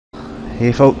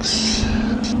Hey folks,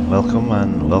 welcome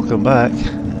and welcome back.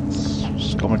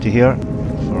 It's Scommerty here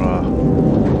for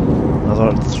another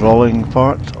enthralling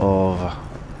part of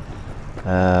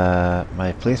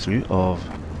my playthrough of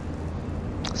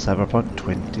Cyberpunk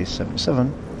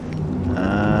 2077,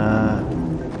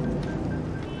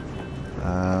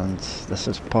 and this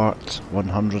is part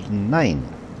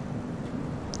 109.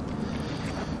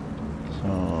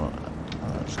 So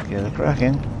let's get it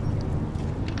cracking.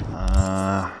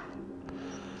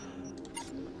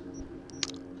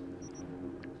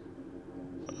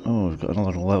 Oh, we've got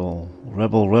another level.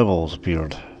 Rebels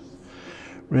appeared.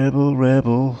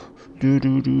 Rebel, do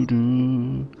do do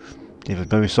do. David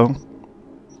Bowie song.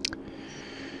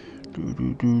 Do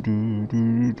do do do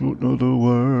do. Don't know the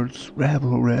words.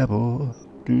 Rebel,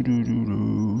 do do do do.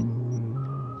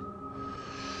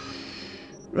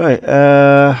 Right.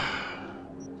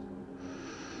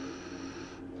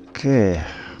 Okay.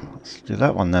 Let's do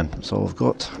that one then. That's all I've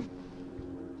got.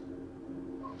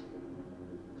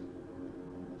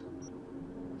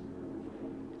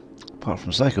 Apart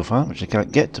from Psychophant, which I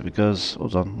can't get to because...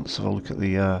 Hold on, let's have a look at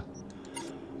the...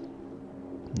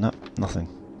 No, nothing.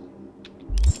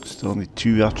 Still only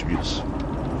 2 attributes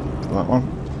for that one.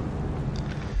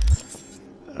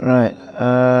 Right,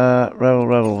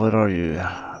 Rebel, where are you?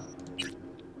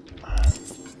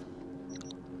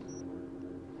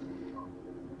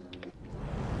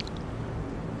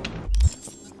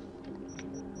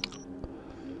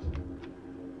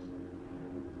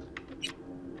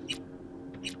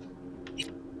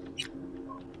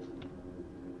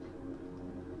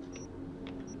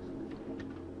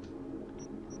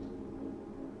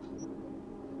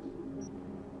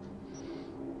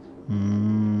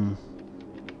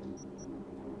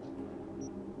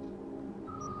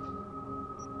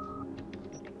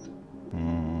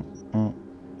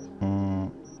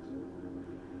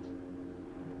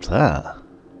 What's that?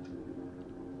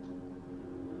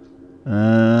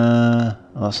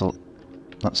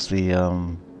 That's the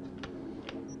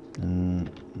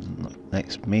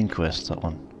next main quest, that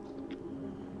one,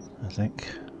 I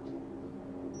think.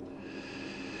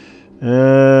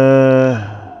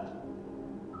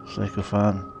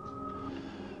 Psychophan.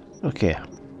 Okay.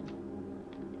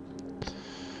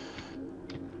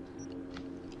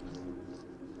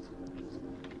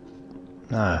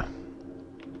 Now.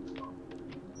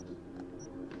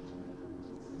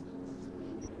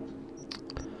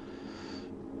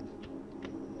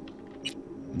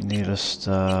 Nearest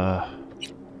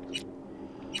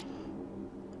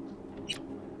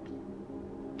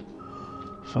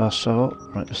fast travel,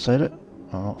 right beside it.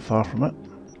 I'm not far from it.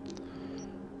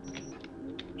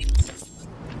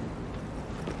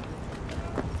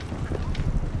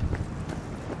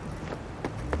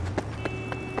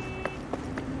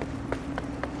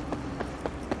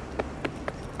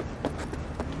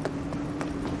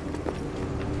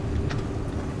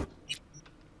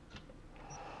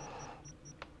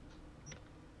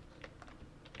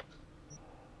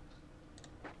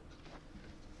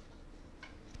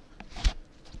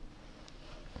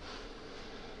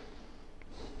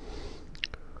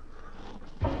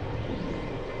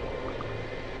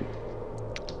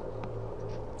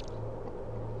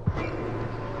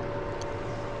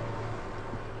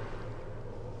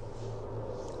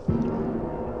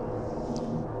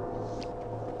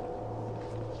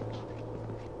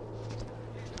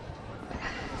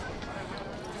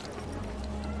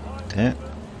 Okay,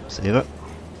 save it.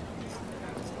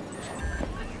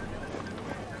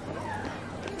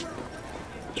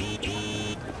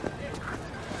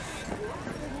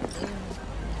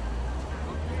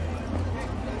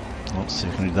 Let's see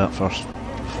if I can read that first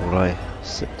before I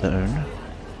sit down.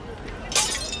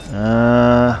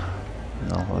 No,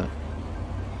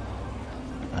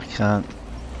 I can't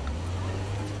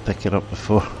pick it up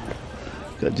before.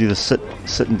 Got to do the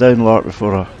sitting down lark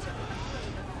before I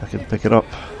can pick it up.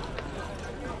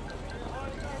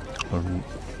 Or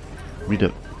read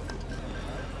it.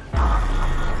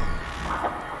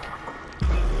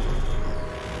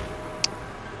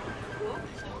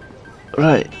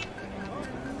 Right.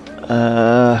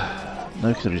 Now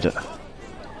I can read it.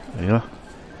 There you go.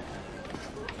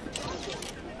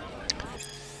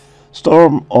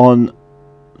 Storm on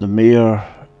the Mare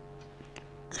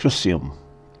Crucium.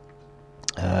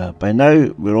 By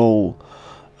now we're all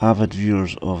avid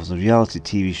viewers of the reality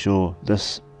TV show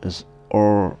This is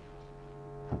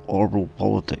Orbital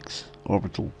Politics,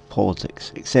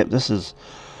 except this is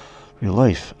real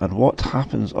life, and what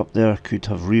happens up there could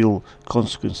have real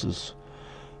consequences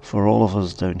for all of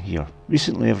us down here.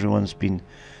 Recently everyone's been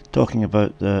talking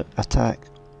about the attack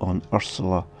on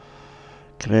Ursula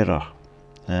Carrera,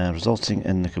 resulting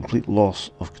in the complete loss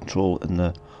of control in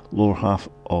the lower half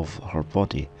of her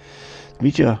body. The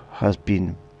media has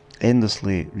been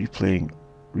endlessly replaying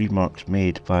remarks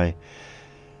made by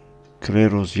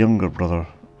Carrero's younger brother,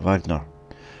 Wagner,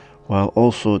 while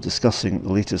also discussing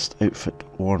the latest outfit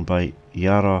worn by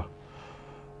Yara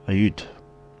Ayud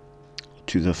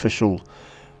to the official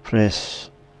press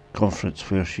conference,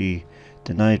 where she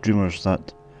denied rumours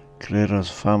that Carrera's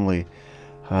family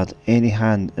had any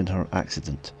hand in her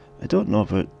accident. I don't know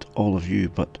about all of you,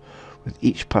 but with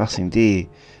each passing day,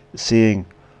 the saying,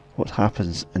 "what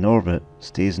happens in orbit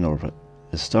stays in orbit,"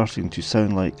 is starting to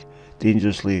sound like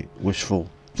dangerously wishful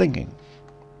thinking.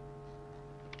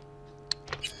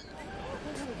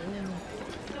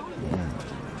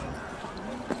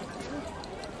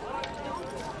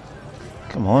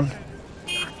 Come on.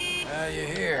 You're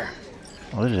here.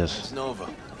 Oh, it is. It's Nova.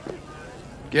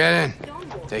 Get in.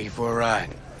 Take you for a ride.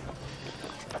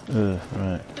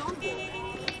 Right.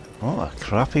 Oh, a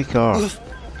crappy car.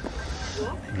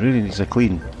 Really needs a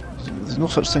clean. There's no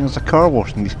such thing as a car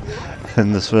wash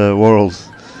in this world.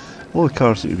 All the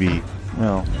cars seem to be,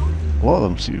 well, a lot of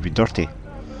them seem to be dirty.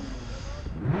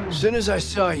 As soon as I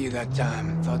saw you that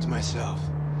time, I thought to myself,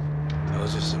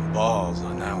 those are some balls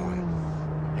on that one.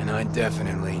 And I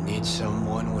definitely need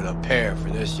someone with a pair for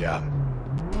this job.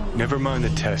 Never mind the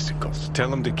testicles. Tell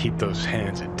him to keep those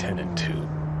hands at 10 and 2.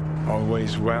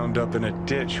 Always wound up in a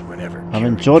ditch whenever. I'm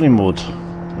in Johnny mode.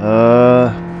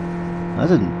 I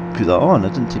didn't put that on. I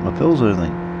didn't take my pills or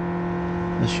anything.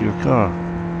 This is your car.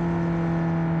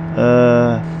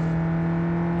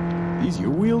 These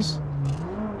your wheels?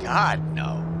 God,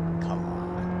 no. Come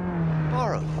on.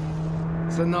 Borrowed.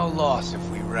 It's a no loss if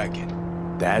we wreck it.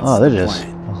 That's there the it is.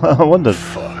 plan. I wondered.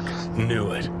 Fuck.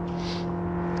 Knew it.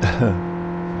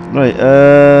 Right,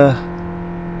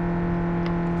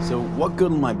 So what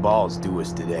good will my balls do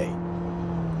us today?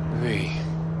 V,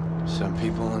 some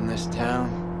people in this town,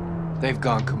 they've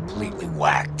gone completely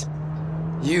whacked.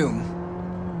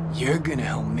 You're gonna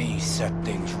help me set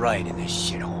things right in this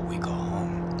shithole we call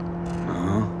home.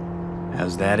 Uh-huh.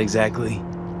 How's that exactly?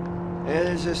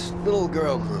 There's this little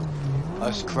girl group,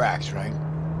 us cracks, right?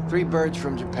 3 birds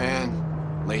from Japan,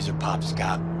 laser pop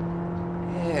Scott.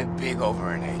 Yeah, big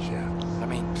over in Asia. I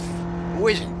mean, who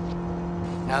isn't?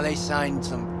 Now they signed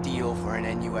some deal for an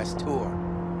NUS tour.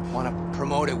 Want to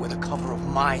promote it with a cover of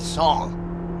my song.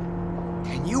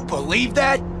 Can you believe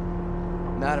that?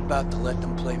 Not about to let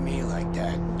them play me like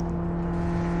that.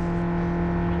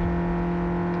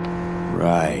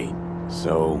 Right.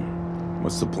 So,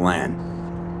 what's the plan?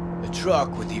 The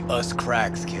truck with the Us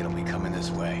Cracks kid will be coming this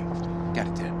way. Got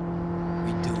a tip.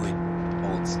 We do it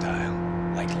old style,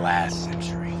 like last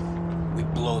century. We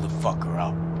blow the fucker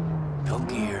up. No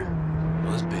gear.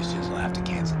 Those bitches will have to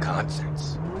cancel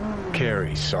concerts.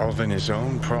 Carey solving his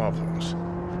own problems.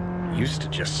 Used to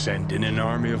just send in an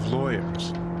army of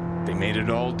lawyers. They made it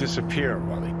all disappear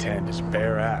while he tanned his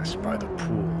bare ass by the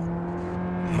pool.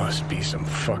 Must be some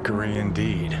fuckery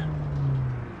indeed.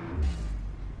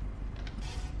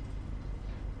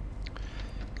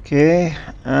 okay,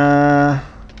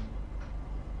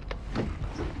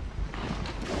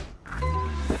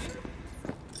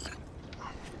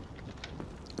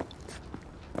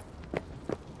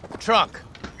 Trunk.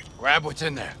 Grab what's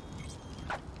in there.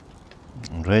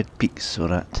 Red Peaks, or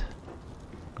that,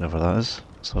 whatever that is.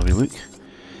 Let's have a look.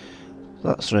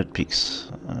 That's Red Peaks.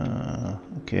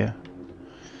 Okay.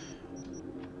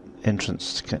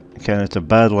 Entrance kind of to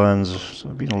Badlands. So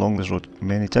I've been along this road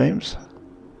many times.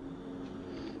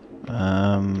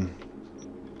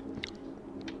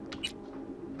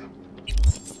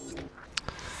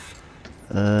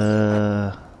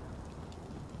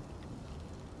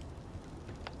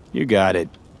 You got it.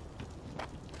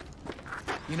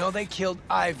 You know they killed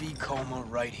Ivy Coma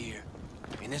right here.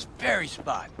 In this very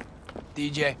spot.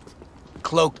 DJ,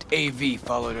 cloaked AV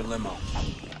followed her limo.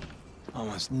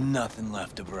 Almost nothing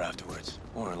left of her afterwards.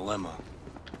 Or her limo.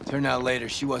 Turned out later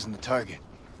she wasn't the target.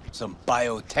 Some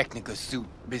Biotechnica suit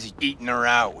busy eating her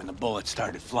out when the bullets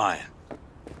started flying.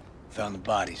 Found the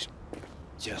bodies.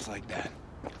 Just like that.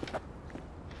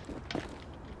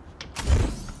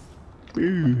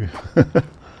 Boo.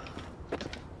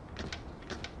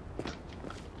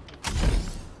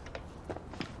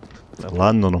 I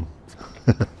land on him.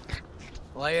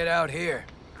 Lay it out here.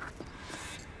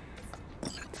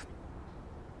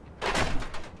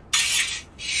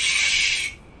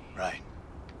 Right.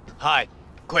 Hide.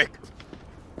 Quick.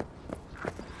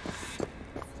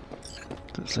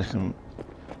 Looks like I'm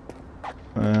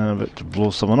about to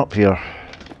blow someone up here.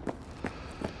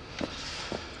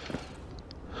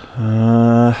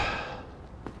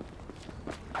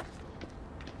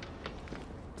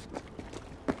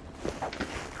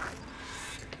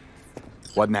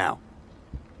 What now?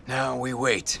 Now we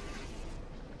wait.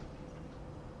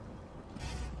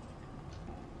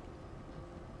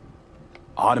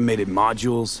 Automated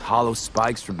modules, hollow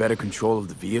spikes for better control of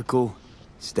the vehicle,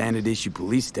 standard issue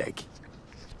police tech.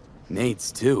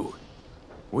 Nades too.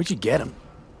 Where'd you get them?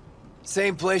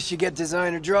 Same place you get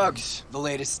designer drugs. The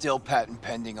latest still patent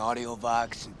pending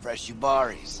Audiovox and fresh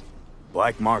Ubaris.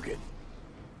 Black market.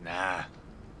 Nah.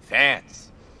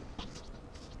 Fans.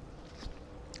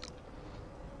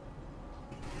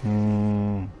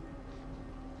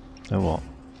 So what?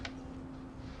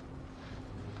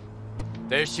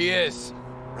 There she is.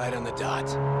 Right on the dot.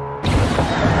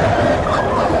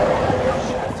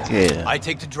 Yeah. I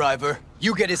take the driver.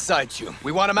 You get his side tune.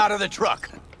 We want him out of the truck.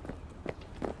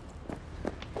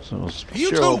 So it's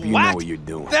Sure hope you know what you're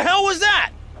doing. The hell was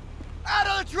that? Out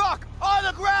of the truck! On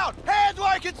the ground! Hands where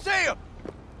I can see him!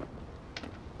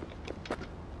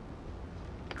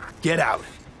 Get out.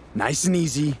 Nice and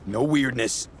easy, no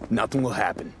weirdness, nothing will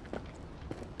happen.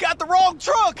 Got the wrong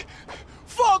truck!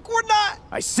 Fuck, we're not...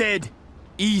 I said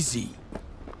easy.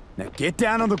 Now get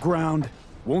down on the ground.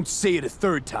 Won't say it a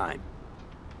third time.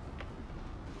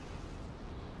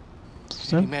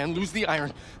 Hey man, lose the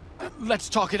iron. Let's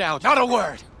talk it out. Not a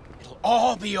word! It'll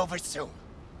all be over soon.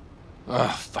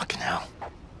 Ugh, fucking hell.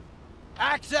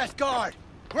 Access guard!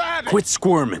 Grab it! Quit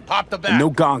squirming. Pop the back. And no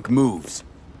gonk moves.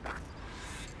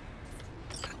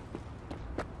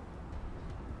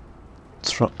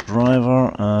 truck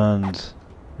driver and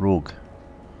rogue.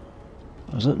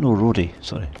 Is it? No, roadie,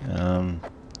 sorry.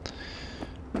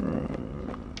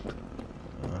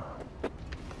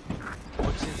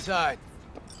 What's inside?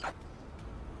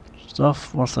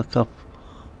 Stuff worth a couple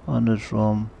hundred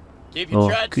from... Keep your Oh,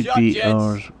 chat could shut, be gents.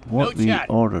 ours. What No we chat.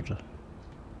 ordered.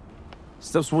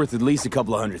 Stuff's worth at least a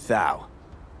couple of hundred thou.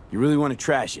 You really want to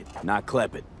trash it, not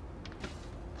clep it.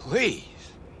 Please.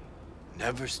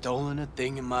 Never stolen a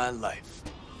thing in my life.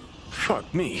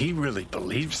 Fuck me, he really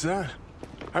believes that?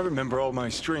 I remember all my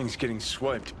strings getting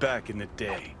swiped back in the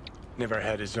day. Never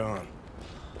had his own.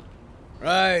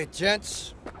 Right,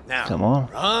 gents. Now, Come on.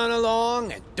 run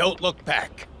along and don't look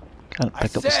back. Can't I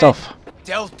pick up the said, stuff.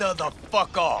 Delta the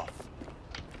fuck off.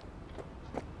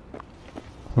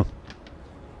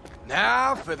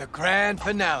 Now for the grand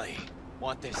finale.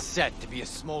 Want this set to be a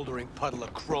smoldering puddle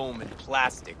of chrome and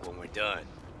plastic when we're done.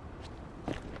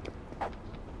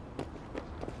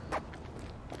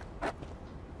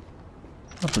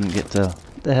 I didn't get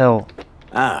the hell.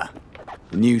 Ah,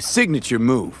 the new signature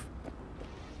move.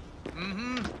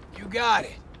 Mm-hmm. You got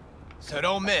it. So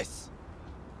don't miss.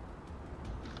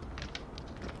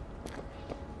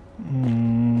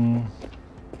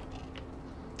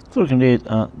 So we can do it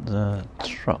at the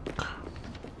truck.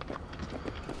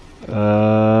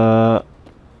 Alright.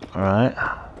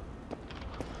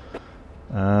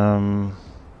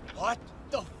 What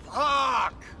the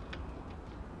fuck?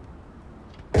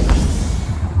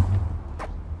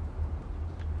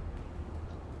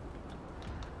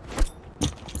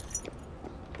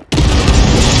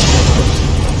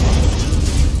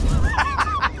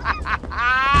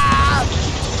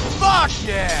 Fuck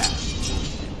yeah!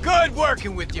 Good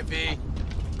working with you, V.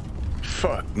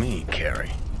 Fuck me,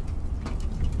 Carrie.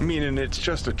 Meaning it's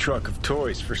just a truck of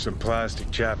toys for some plastic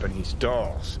Japanese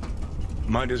dolls.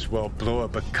 Might as well blow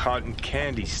up a cotton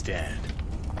candy stand.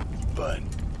 But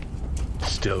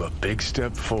still a big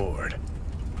step forward.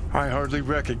 I hardly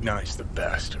recognize the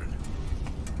bastard.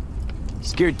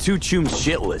 Scared two chooms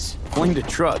shitless. Flinged a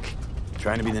truck.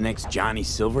 Trying to be the next Johnny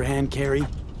Silverhand, Carrie?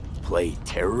 Play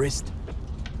terrorist?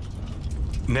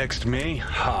 Next me?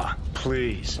 Ha,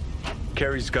 please.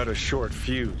 Carrie's got a short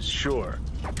fuse, sure.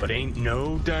 But ain't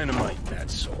no dynamite in that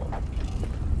soul.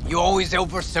 You always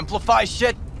oversimplify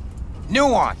shit?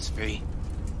 Nuance, V.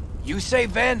 You say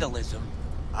vandalism,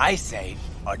 I say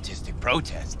artistic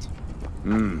protest.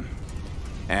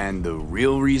 And the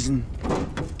real reason?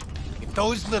 If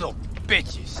those little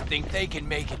bitches think they can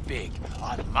make it big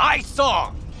on my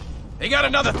song, they got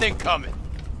another thing coming.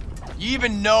 You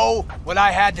even know what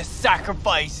I had to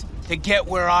sacrifice to get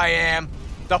where I am?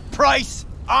 The price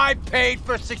I paid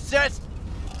for success?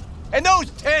 And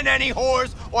those 10 any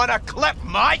whores wanna clep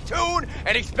my tune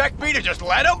and expect me to just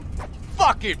let them?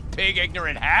 Fucking pig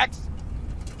ignorant hacks!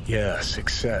 Yeah,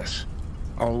 success.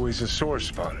 Always a sore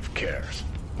spot of Cares.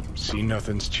 See,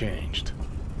 nothing's changed.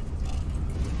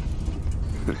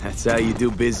 That's how you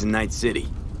do biz in Night City.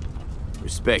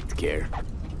 Respect, Care.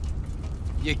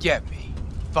 You get me.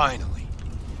 Finally.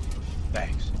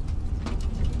 Thanks.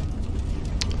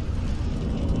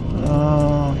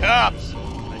 Cops!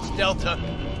 It's Delta.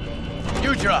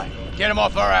 You drive. Get him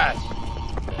off our ass.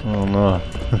 Oh no.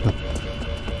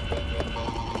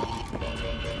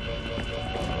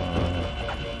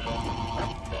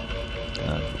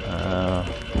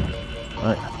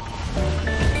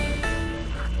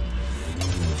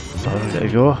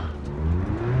 we go.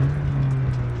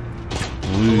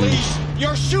 Police!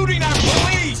 You're shooting at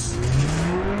police!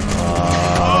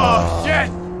 Oh, shit!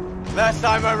 Last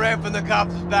time I ran from the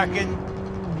cops was back in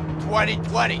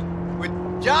 2020. With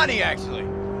Johnny, actually.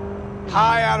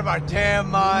 High out of our damn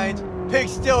minds.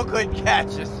 Pigs still couldn't catch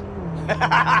us.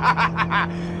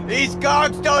 These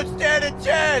cogs don't stand a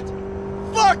chance!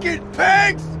 Fucking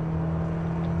pigs!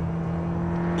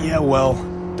 Yeah, well,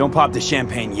 don't pop the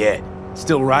champagne yet.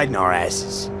 Still riding our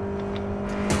asses.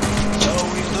 So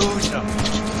we lose them.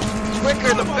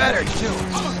 Quicker the better, too.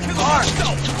 Hard.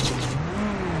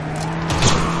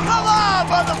 Come on,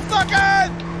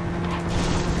 motherfuckers!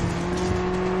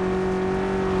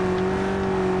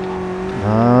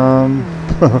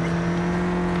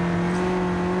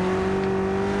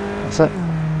 That's it.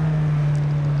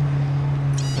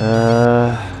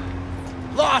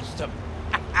 Lost them.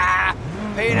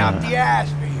 Paid out the ass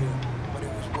for you, but it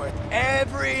was worth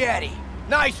every eddy.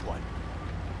 Nice one.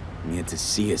 Yet to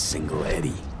see a single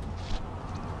Eddie.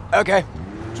 Okay,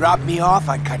 drop me off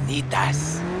at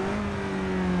Carnitas.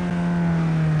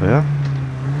 Yeah.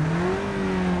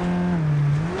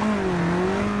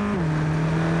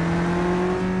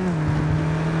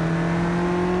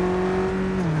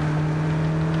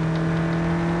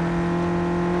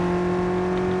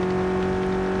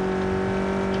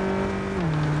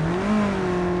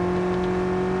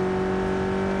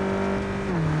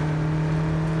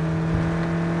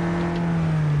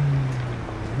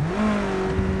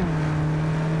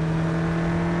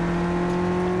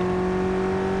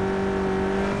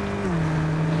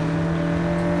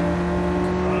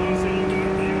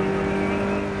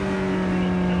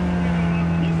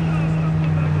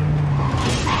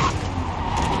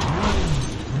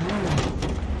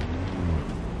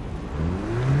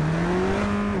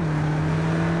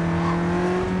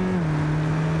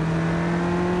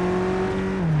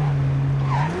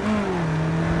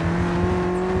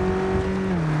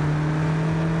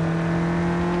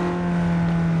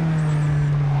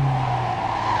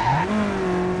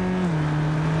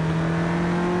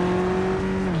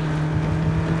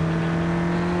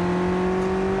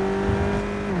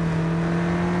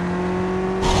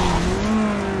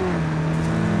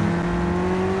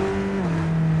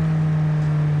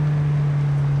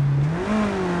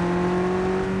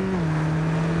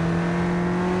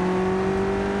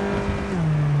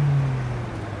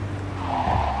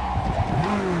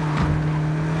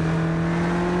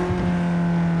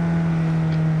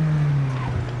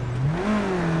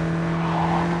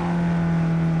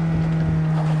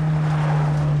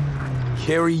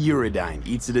 Carry Uridine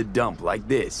eats at a dump like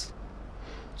this.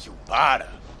 Chubata.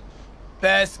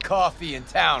 Best coffee in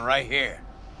town right here.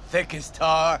 Thick as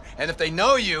tar, and if they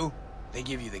know you, they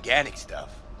give you the organic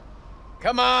stuff.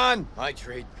 Come on, my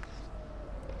treat.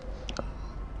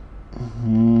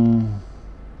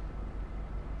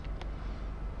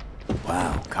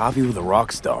 Wow, coffee with a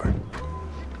rock star.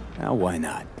 Now why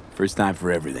not? First time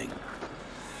for everything.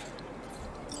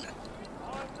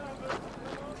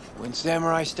 When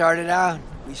Samurai started out,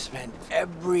 we spent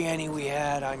every penny we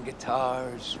had on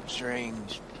guitars,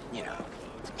 strings, you know.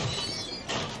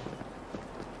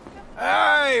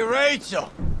 Hey,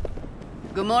 Rachel!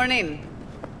 Good morning.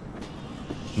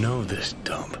 Know this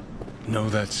dump. Know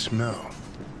that smell.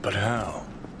 But how?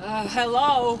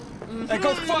 Hello? Hey,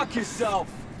 go fuck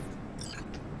yourself!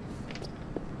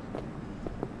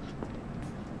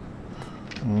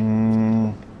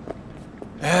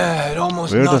 Had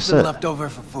almost Where'd I nothing sit? left over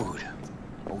for food.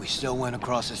 But we still went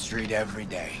across the street every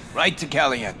day, right to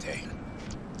Caliente.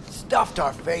 Stuffed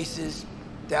our faces,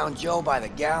 down Joe by the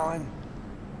gallon.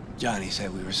 Johnny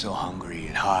said we were so hungry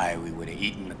and high we would have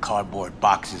eaten the cardboard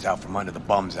boxes out from under the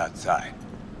bums outside.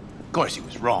 Of course, he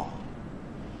was wrong.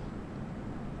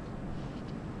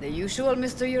 The usual,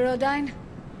 Mr. Uridine?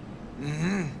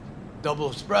 Mm-hmm. Double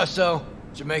espresso,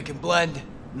 Jamaican blend,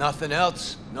 nothing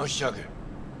else, no sugar.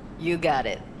 You got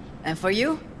it. And for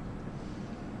you?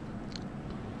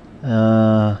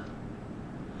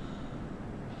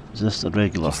 Just a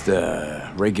regular. Just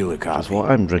regular That's coffee. what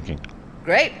I'm drinking.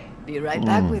 Great. Be right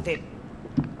back with it.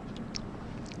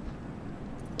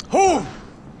 Whew!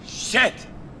 Shit!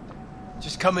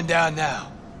 Just coming down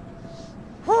now.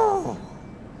 Whew!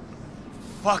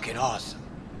 Fucking awesome.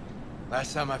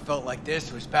 Last time I felt like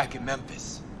this was back in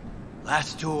Memphis.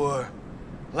 Last tour,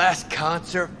 last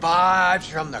concert, vibes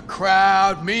from the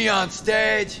crowd, me on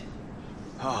stage.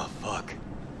 Oh, fuck.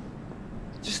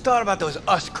 Just thought about those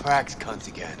us cracks cunts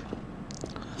again.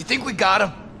 You think we got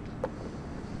them?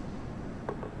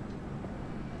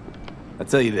 I'll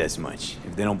tell you this much.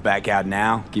 If they don't back out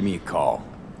now, give me a call.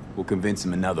 We'll convince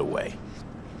them another way.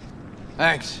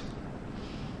 Thanks.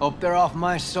 Hope they're off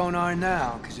my sonar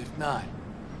now, because if not...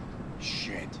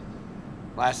 Shit.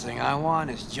 Last thing I want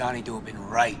is Johnny to have been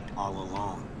right all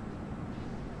along.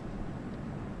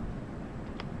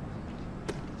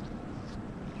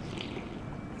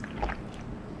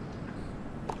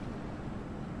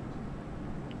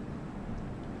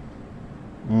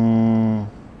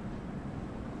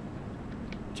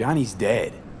 Johnny's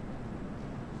dead.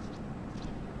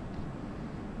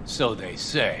 So they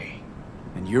say.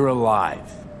 And you're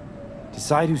alive.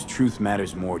 Decide whose truth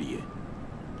matters more to you.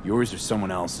 Yours or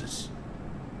someone else's.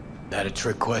 That a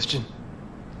trick question?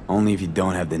 Only if you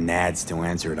don't have the nads to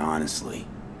answer it honestly.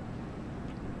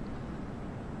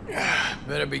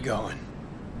 Better be going.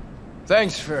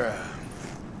 Thanks for,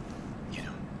 you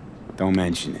know. Don't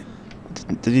mention it.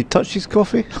 Did he touch his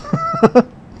coffee?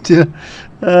 Yeah.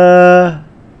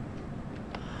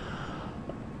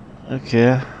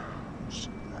 Okay.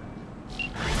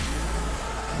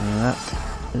 And that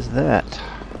is that.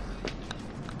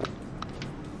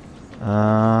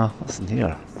 What's in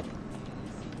here?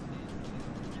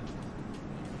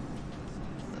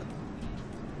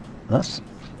 That's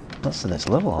the next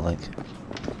level, I think.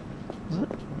 Is it?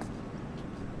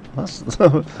 That's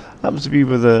happens to be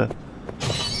where the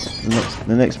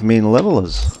next main level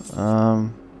is.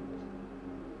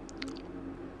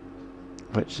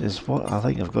 Which is what I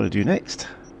think I've got to do next,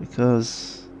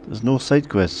 because there's no side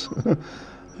quests.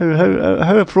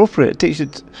 how appropriate! It takes you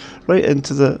right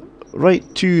into the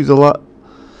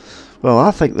well,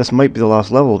 I think this might be the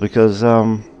last level, because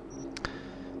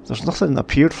there's nothing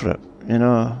appeared for it, you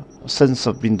know, since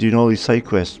I've been doing all these side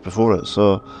quests before it.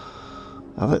 So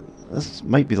I think this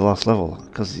might be the last level,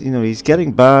 because you know he's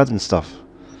getting bad and stuff.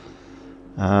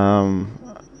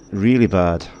 Really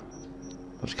bad.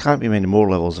 There can't be many more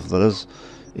levels if there is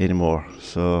anymore,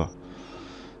 so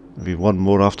maybe one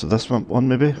more after this one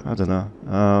maybe, I don't know.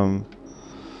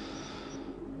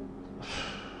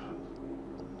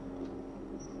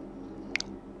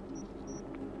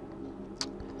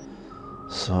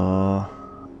 So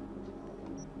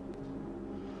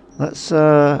let's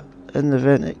in the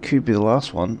event it could be the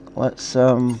last one, let's I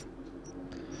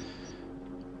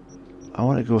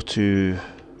want to go to...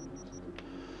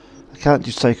 I can't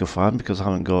do Psychofan because I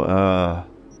haven't got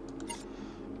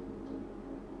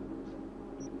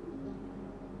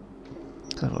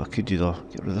what I could do though,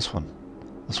 get rid of this one,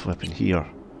 this weapon here,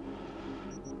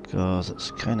 because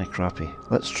it's kind of crappy.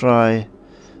 Let's try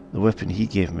the weapon he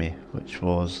gave me, which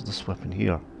was this weapon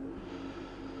here.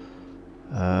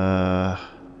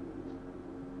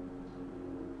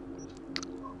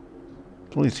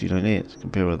 It's only 398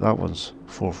 compared with that one's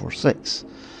 446.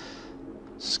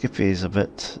 Skippy is a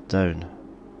bit down.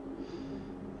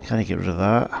 Can I get rid of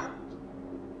that?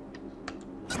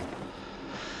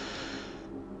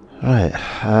 Right.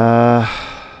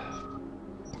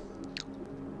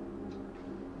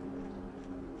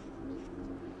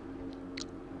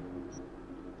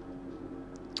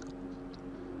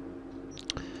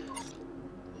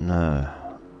 No.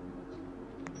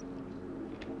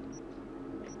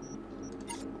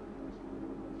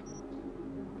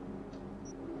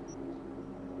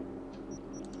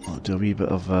 I'll do a wee bit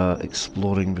of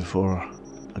exploring before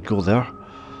I go there.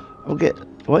 I want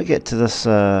to get to this.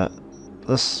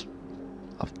 This.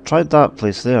 I've tried that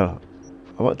place there.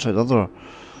 I want to try the other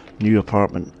new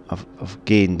apartment I've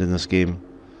gained in this game.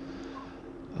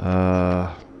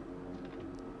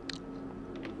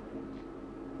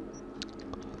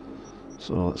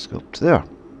 So let's go up to there.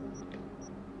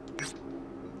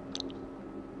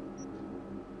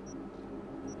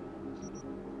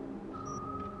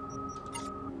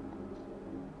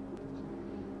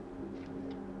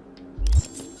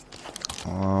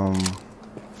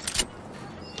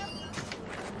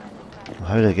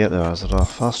 How do I get there? Is there a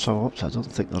fast travel up to it? I don't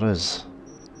think there is.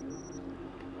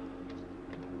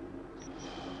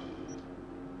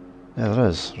 Yeah, there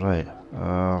is. Right.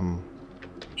 One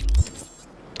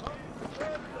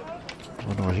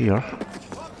over here.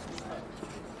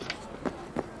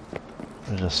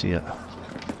 Where did I see it?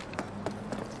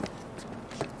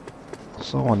 I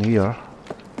saw one here.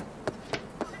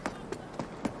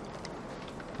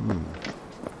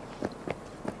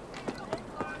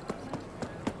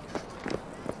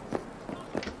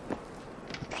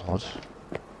 Odd.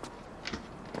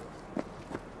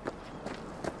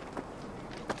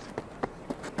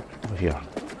 Over here.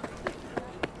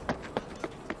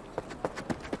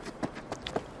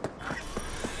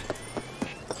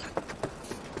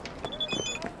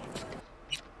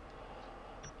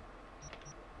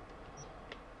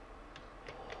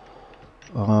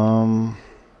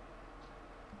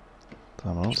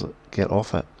 Damn, get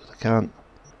off it. I can't.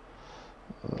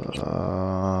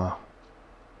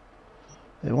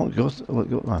 It won't go. It won't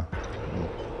go. Man.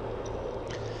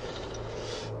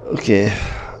 Okay.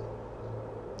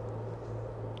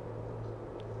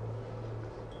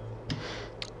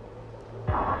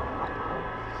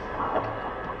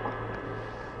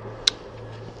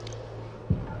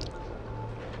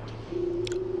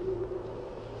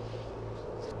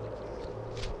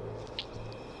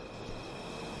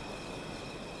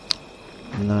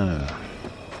 No.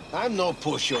 I'm no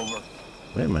pushover.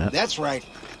 Wait a minute. That's right.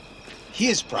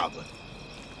 His problem.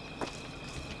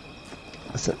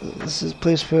 This is a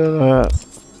place where,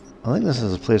 I think this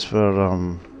is a place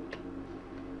where,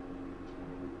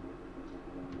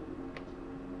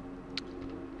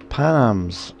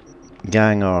 Panam's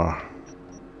gang are.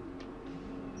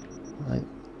 Right.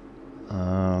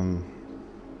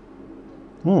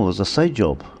 Oh, there's a side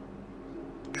job.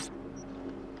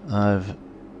 I've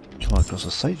come across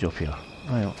a side job here.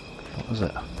 Right, what is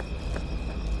it?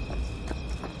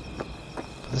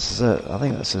 This is it. I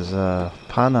think this is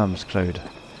Panam's crowd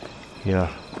here.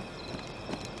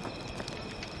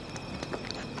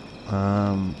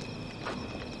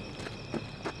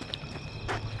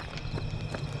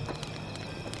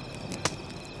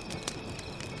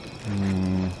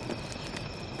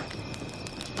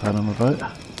 Panam about.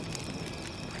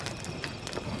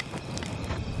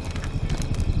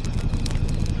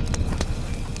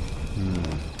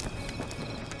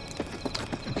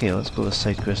 Okay, let's go this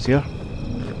side quest here.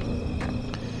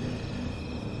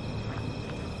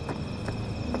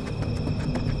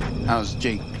 How's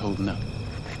Jake holding up?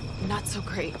 Not so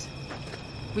great.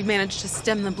 We managed to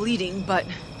stem the bleeding, but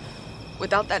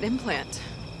without that implant.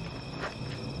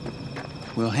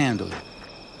 We'll handle it.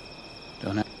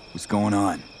 Don't have... What's going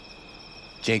on?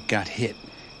 Jake got hit.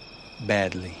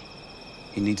 Badly.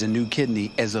 He needs a new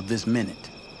kidney as of this minute.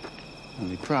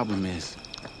 Only problem is,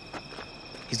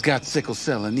 he's got sickle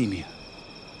cell anemia.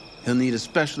 He'll need a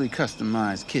specially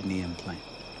customized kidney implant.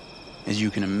 As you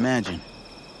can imagine,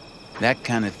 that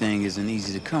kind of thing isn't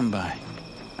easy to come by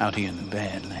out here in the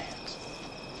Badlands.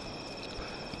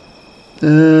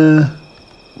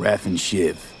 Raph and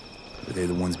Shiv. Were they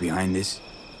the ones behind this?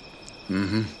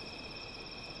 Mm-hmm.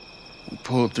 We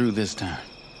pulled through this time.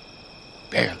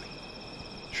 Barely.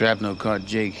 Shrapnel caught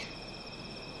Jake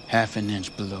half an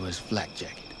inch below his flak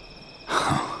jacket.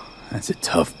 That's a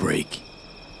tough break.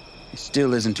 It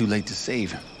still isn't too late to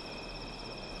save him.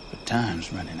 But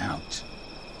time's running out.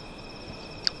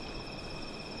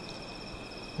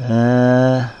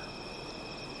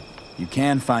 You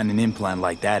can find an implant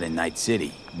like that in Night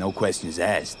City. No questions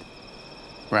asked.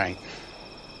 Right.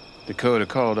 Dakota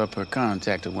called up her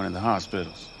contact at one of the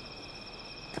hospitals.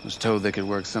 Was told they could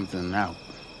work something out.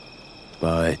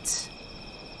 But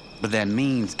that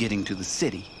means getting to the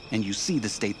city, and you see the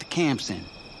state the camp's in.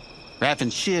 Raph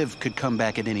and Shiv could come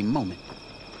back at any moment.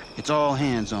 It's all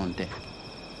hands on deck.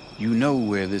 You know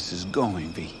where this is going,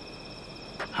 V.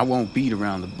 I won't beat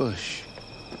around the bush.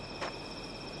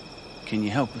 Can you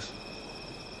help us?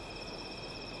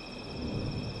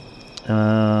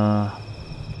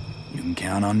 You can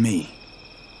count on me.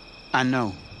 I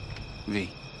know, V.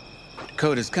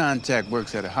 Dakota's contact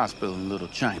works at a hospital in Little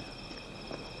China.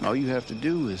 All you have to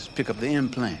do is pick up the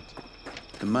implant.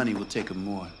 The money will take a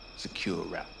more secure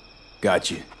route.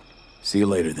 Got you. See you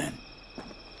later then.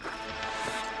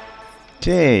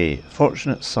 Okay,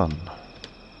 Fortunate Son.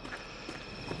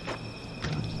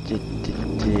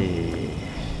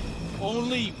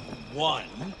 Only one.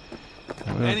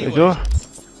 There we go.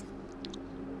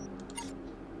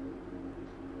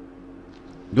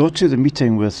 Go to the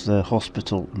meeting with the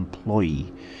hospital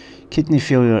employee. Kidney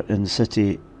failure in the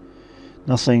city.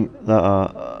 Nothing that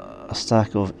a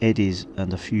stack of eddies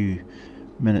and a few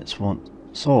minutes won't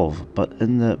solve. But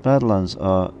in the Badlands,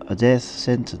 a death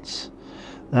sentence.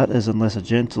 That is unless a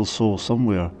gentle soul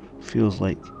somewhere feels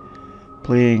like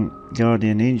playing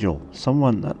guardian angel.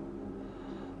 Someone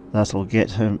that'll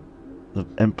get him the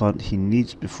implant he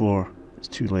needs before it's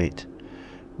too late.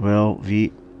 Well,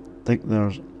 V, think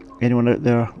there's anyone out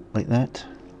there like that?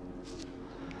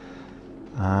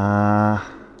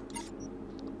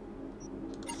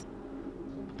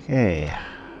 Okay.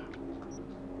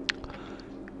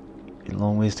 A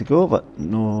long ways to go, but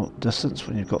no distance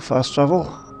when you've got fast travel.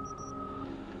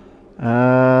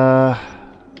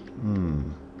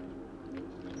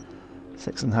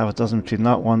 6.5 dozen between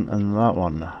that one and that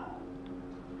one.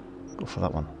 Go for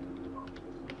that one.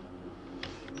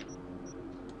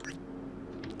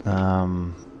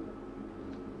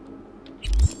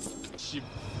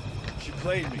 She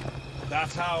played me.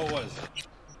 That's how it was.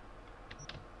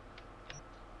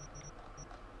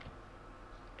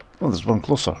 Oh, there's one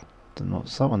closer. Didn't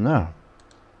notice that one there.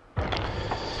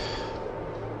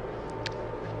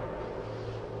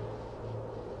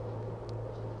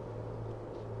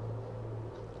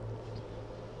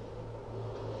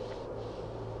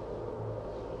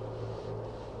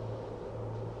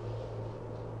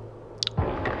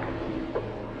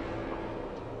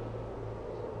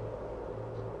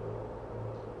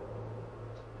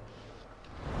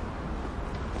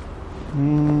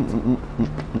 Alright,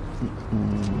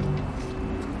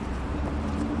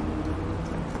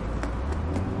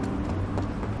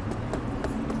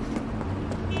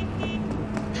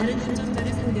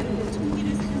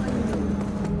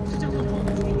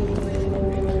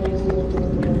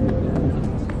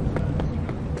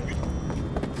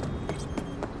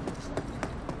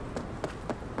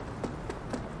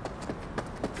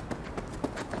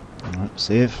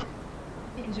 save.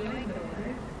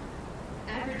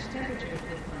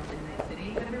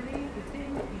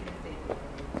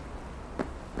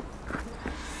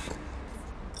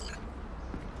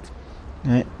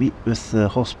 Right, meet with the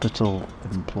hospital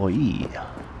employee.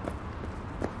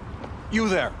 You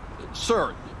there.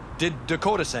 Sir, did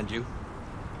Dakota send you?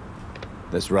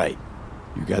 That's right.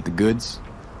 You got the goods?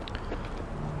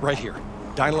 Right here.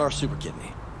 Dynalar Super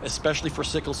Kidney. Especially for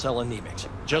sickle cell anemics.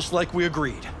 Just like we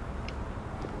agreed.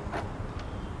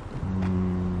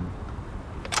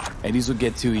 Eddies will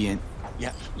get to you in...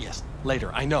 Yeah, yes.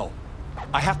 Later, I know.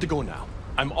 I have to go now.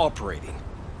 I'm operating.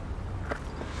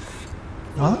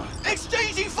 What?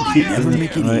 Exchanging fire! Never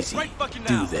make it Right. easy, Right fucking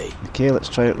do now. they? Okay, let's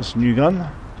try out this new gun. The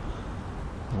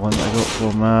one that I got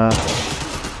from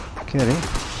Kerry.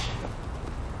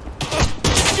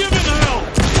 Give him hell!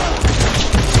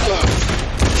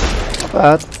 Not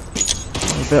bad.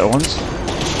 The better ones.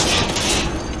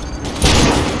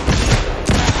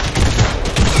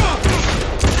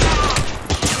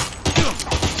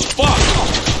 Fuck!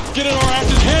 Getting our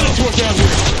asses handed to us down here!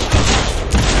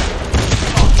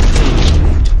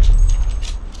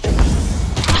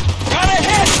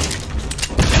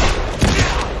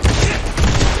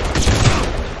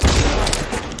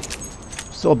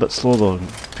 Still a bit slow though in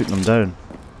putting them down.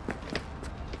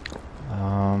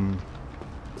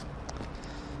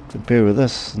 Compare with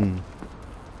this and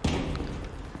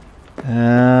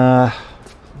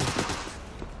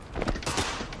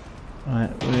right,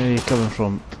 where are you coming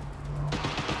from?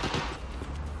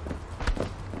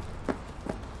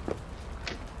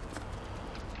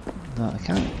 No, I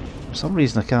can't. For some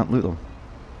reason I can't loot them.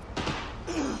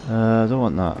 I don't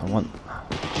want that. I want.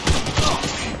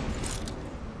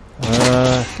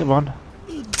 Come on.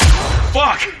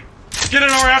 Fuck! Getting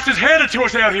our asses handed to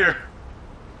us out here!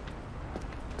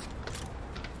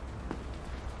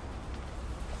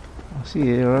 I see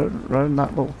you around that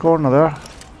little corner there.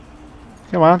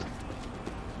 Come on.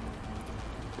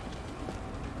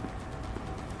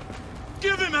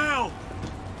 Give him hell!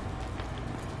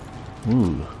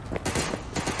 Ooh.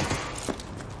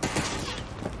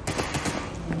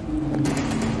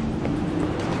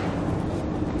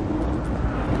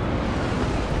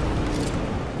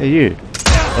 Hey you.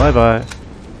 Bye bye.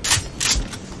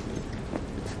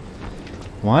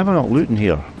 Why am I not looting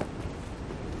here?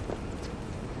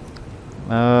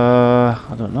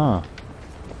 I don't know.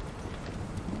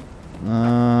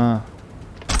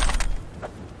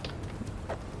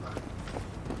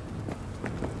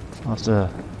 I'll have to...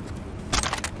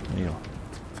 There you go.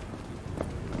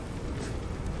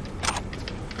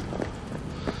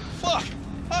 Fuck!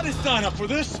 I didn't sign up for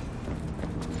this!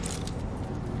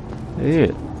 Hey.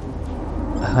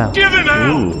 Give him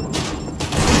hell! Ooh.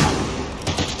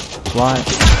 Fly.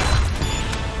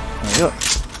 There you go.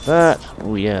 That.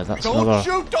 Oh yeah, that's Don't another.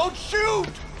 shoot! Don't shoot!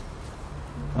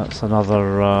 That's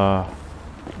another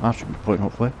attribute point,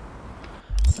 hopefully.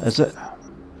 Is it?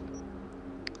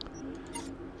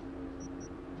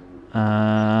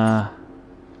 No,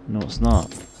 it's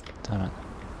not. Damn it.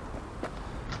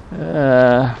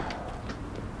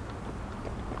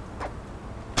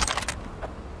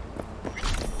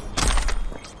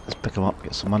 Let's pick them up,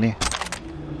 get some money.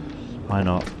 Why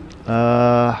not?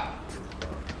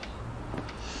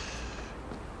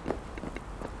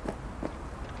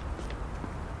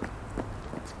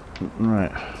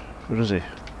 Right. Where is he? Who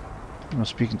am I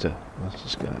speaking to? That's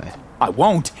this guy. I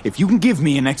won't if you can give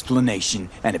me an explanation,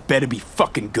 and it better be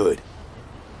fucking good.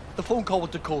 The phone call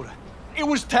with Dakota. It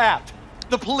was tapped.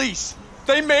 The police.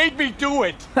 They made me do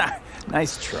it.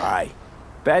 Nice try.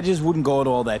 Badgers wouldn't go to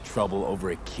all that trouble over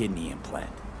a kidney implant.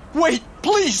 Wait,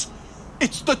 please!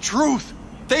 It's the truth!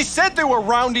 They said they were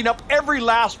rounding up every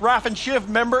last Raff and Shiv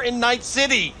member in Night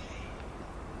City!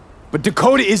 But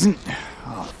Dakota isn't...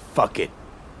 Oh, fuck it.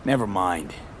 Never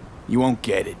mind. You won't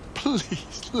get it.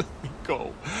 Please, let me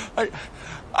go.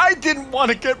 I didn't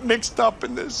want to get mixed up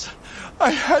in this. I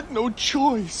had no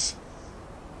choice.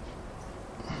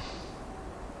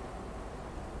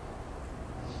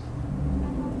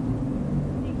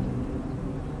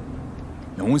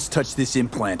 No one's touched this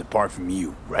implant apart from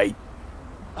you, right?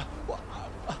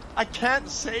 I can't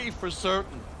say for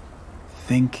certain.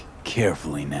 Think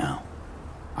carefully now.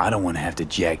 I don't want to have to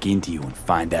jack into you and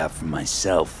find out for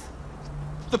myself.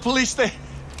 The police,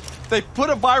 they put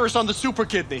a virus on the super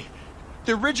kidney.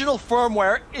 The original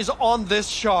firmware is on this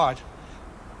shard.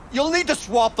 You'll need to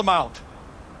swap them out.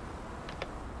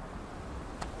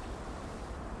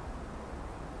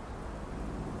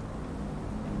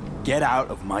 Get out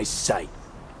of my sight.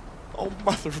 Oh,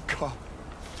 Mother of God.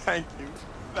 Thank you.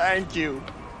 Thank you.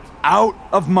 Out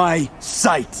of my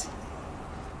sight!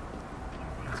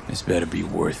 This better be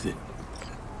worth it.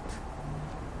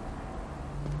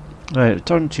 Right,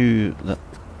 return to the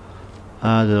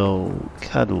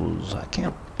Avocados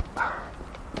camp.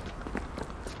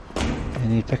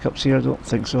 Any pickups here? I don't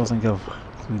think so. I think I've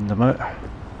cleaned them out.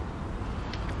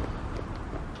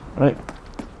 Right.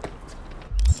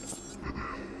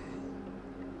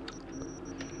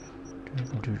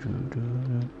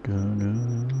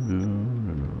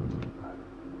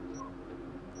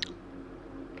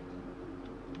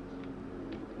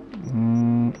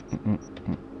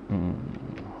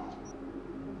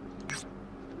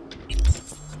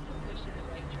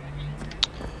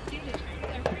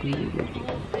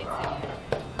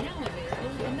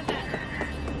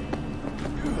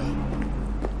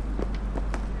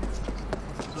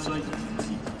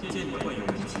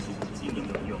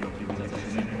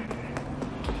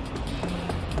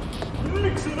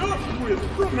 Mix it up with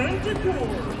romantic war.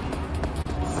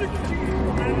 16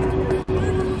 romantic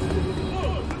flavors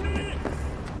of the mix.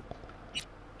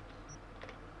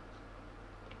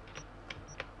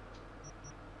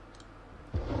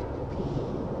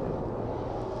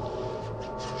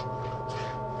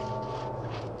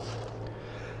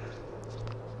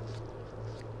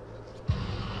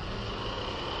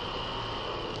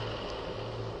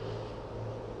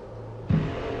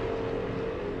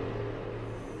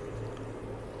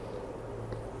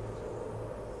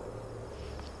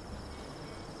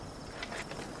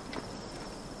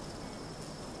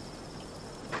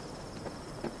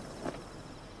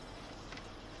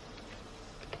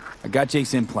 I got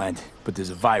Jake's implant, but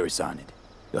there's a virus on it.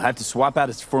 You'll have to swap out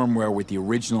its firmware with the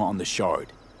original on the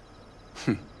shard.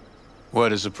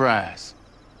 What a surprise.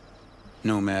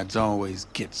 Nomads always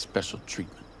get special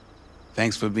treatment.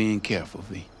 Thanks for being careful,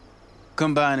 V.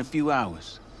 Come by in a few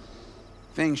hours.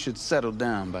 Things should settle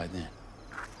down by then.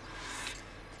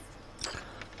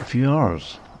 A few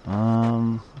hours.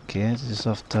 Okay, just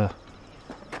have to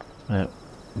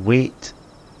wait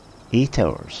 8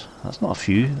 hours. That's not a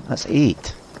few, that's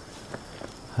 8.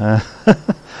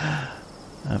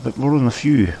 But more than a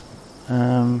few.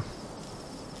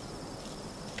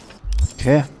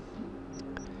 Okay.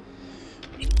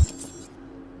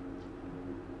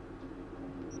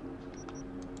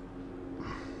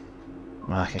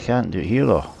 I can't do it here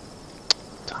though.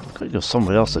 Damn, I've got to go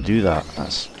somewhere else to do that.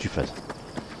 That's stupid.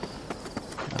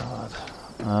 God.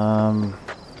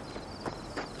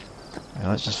 Yeah,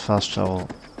 let's just fast travel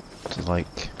to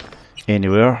like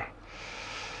anywhere.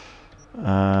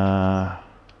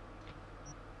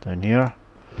 Down here.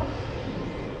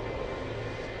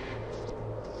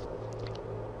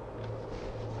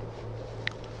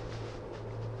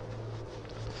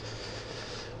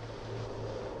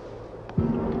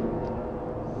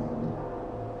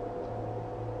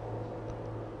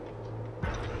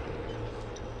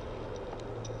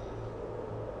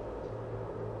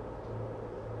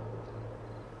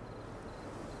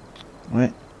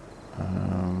 Right.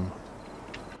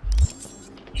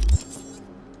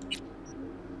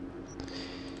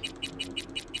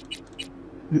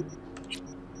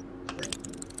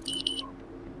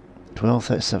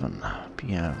 12:37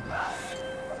 p.m.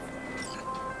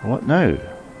 What now?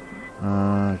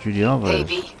 Judy Alvarez.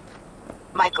 Hey, V.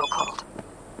 Michael called.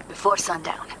 Before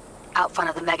sundown. Out front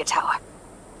of the mega tower.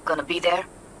 Gonna be there?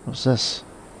 What's this?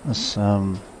 This,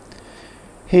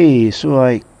 hey, so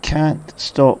I can't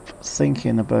stop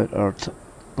thinking about our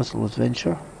little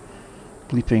adventure.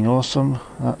 Bleeping awesome.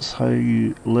 That's how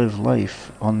you live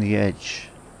life on the edge.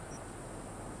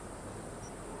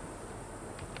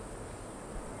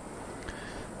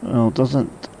 Well,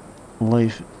 doesn't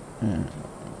life...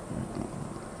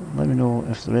 let me know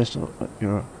if the rest of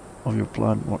your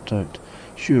plan worked out.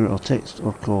 Sure, I'll text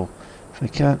or call. If I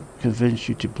can't convince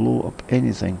you to blow up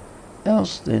anything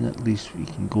else, then at least we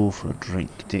can go for a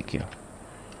drink. Take care.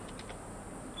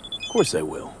 Of course I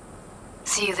will.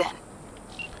 See you then.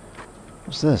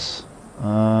 What's this?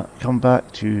 Come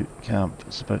back to camp.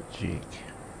 It's about Jake.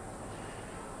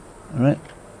 Alright.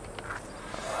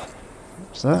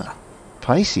 What's that?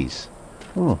 Pisces.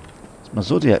 Oh, it's my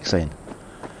zodiac sign.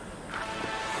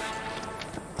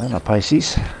 I'm a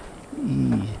Pisces.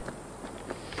 Eee.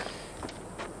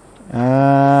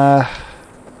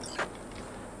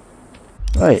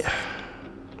 Right.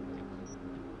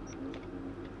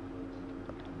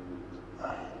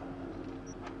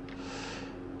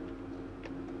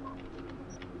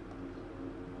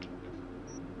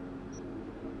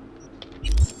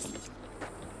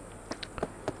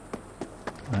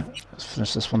 Right, let's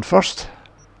finish this one first.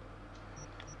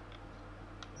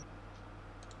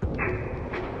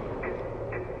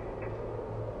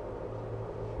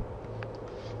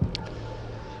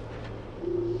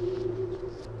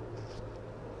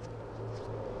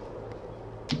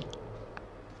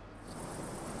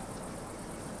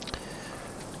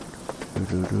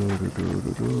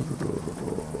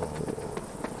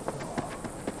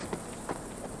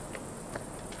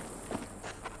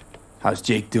 How's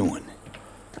Jake doing?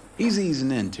 He's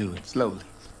easing into it, slowly.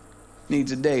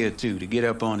 Needs a day or two to get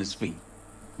up on his feet.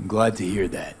 I'm glad to hear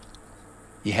that.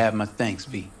 You have my thanks,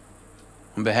 V.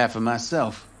 On behalf of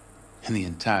myself and the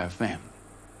entire family.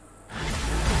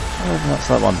 Oh, that's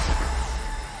that one.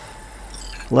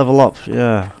 Level up,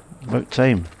 yeah. About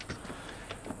time.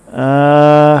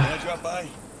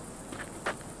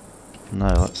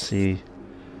 Now let's see.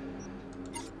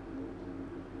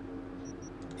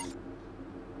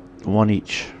 One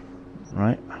each,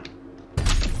 right?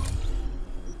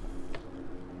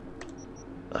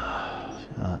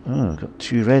 Oh, got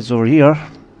two reds over here.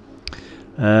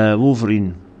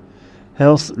 Wolverine.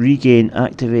 Health regain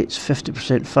activates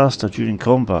 50% faster during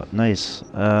combat. Nice.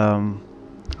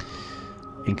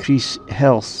 Increase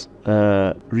health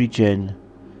regen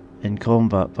in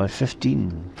combat by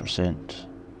 15%.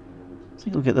 I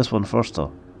think we'll get this one first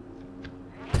though.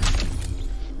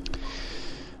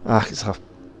 Ah, it's a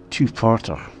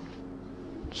two-parter.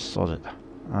 Sod it.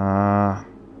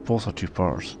 Both are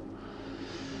two-parters.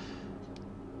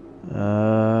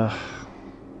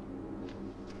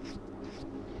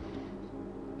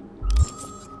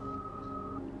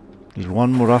 Need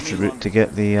one more attribute to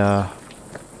get the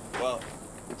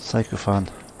Psychophan.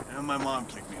 And my mom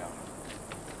kicked me out.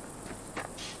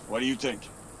 What do you think?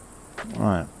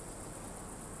 Right.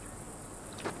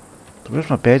 So where's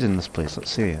my bed in this place?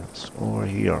 Let's see. It's over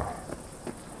here.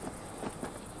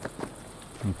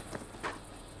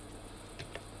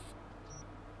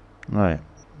 Right.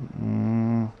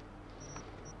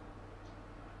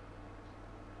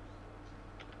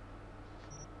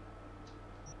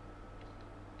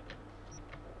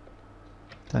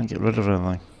 Can't get rid of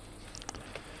anything.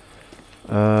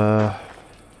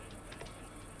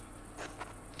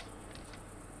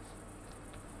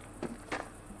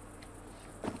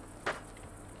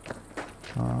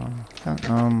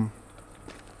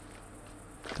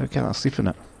 Can't I sleep in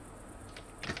it?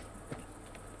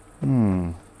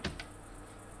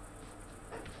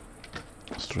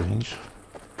 Strange.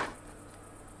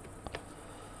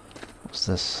 What's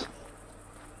this?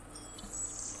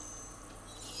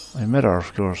 A mirror,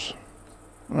 of course.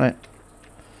 Right.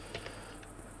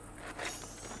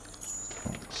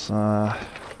 Let's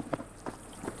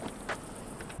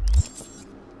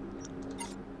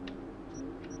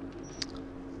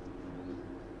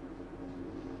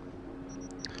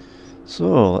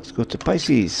so let's go to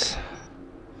Pisces.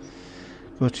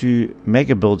 Go to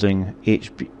Mega Building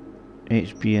HB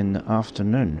in the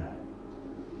afternoon.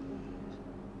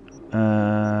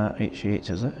 H8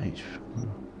 is it?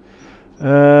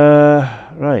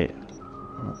 Right.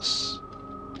 Let's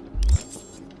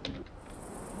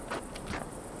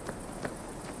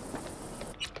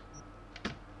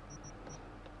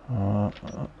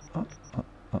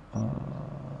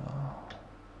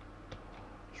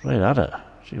it's right at it.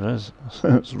 She was.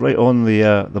 It's right on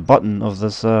the button of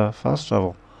this fast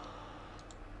travel.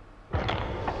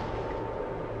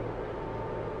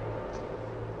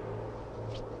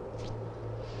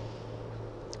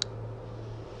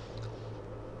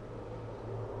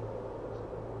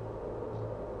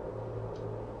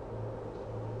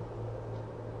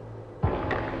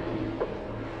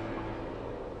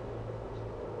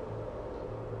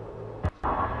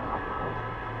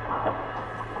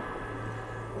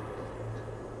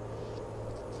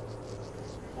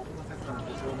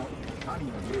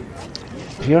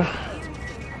 Here.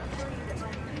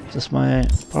 Is this my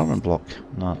apartment block?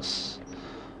 No, it's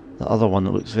the other one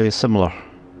that looks very similar.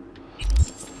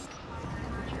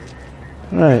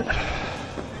 Right.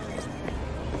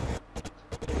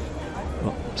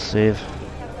 Oh, save.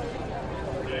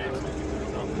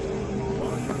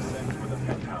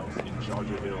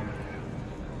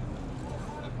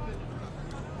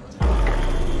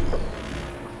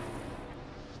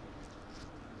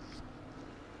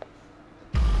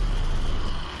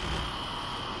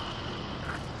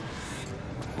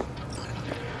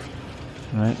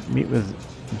 Right, meet with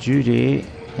Judy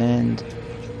and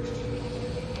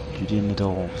the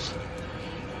dolls.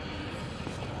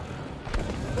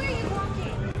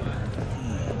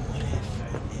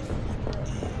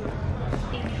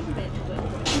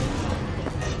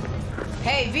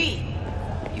 Hey V,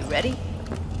 you ready?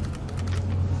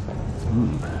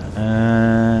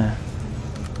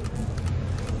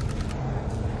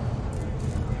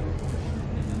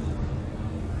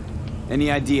 Any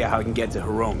idea how I can get to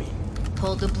Hiromi?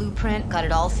 Pulled the blueprint, got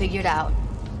it all figured out.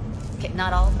 Okay,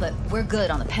 not all, but we're good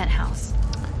on the penthouse.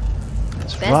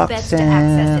 It's Best bet's to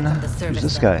access it Roxanne. from the service Who's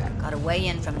this center. guy? Got a way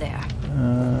in from there.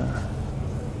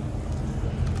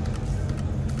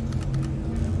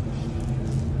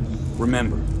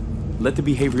 Remember, let the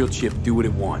behavioral chip do what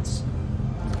it wants.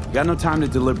 You got no time to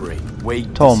deliberate.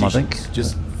 Wait, Tom, I decisions. think.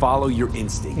 Just follow your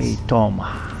instincts. Hey, Tom.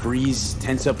 Freeze,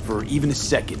 tense up for even a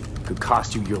second could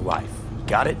cost you your life.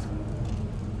 Got it?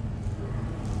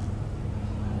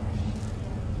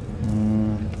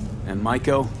 And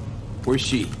Maiko, where's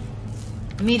she?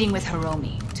 Meeting with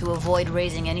Hiromi to avoid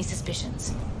raising any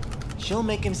suspicions. She'll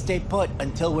make him stay put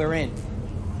until we're in.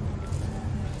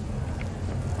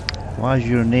 Why is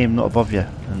your name not above you?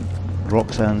 And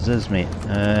Roxanne's is, mate.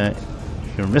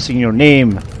 You're missing your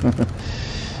name.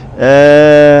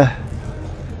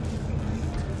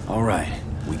 All right,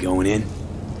 we going in?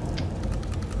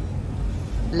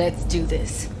 Let's do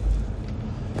this.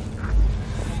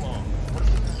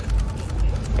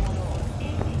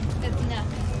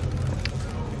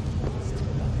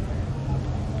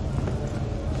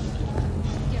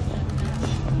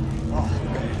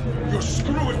 You're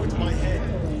screwing with my head.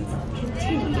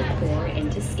 Continue to pour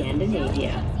into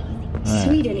Scandinavia.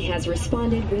 Sweden has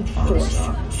responded with force,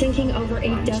 sinking over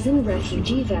a dozen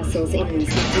refugee vessels in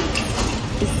recent weeks.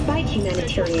 Despite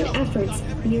humanitarian efforts,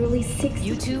 nearly 6...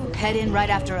 You two head in right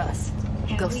after us.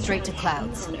 Go straight to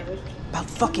Clouds. About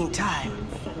fucking time.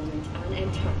 Settlement on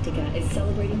Antarctica is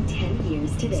celebrating 10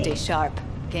 years today. Stay sharp.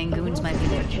 Gangoons might be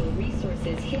there. Natural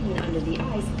resources hidden under the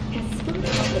ice has spurred on the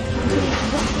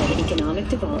continent's rapid economic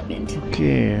development.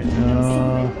 Okay,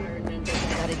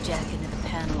 Got a jack into the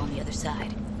panel on the other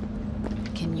side.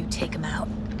 Can you take him out?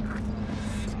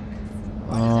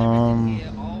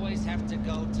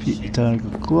 Pete Tango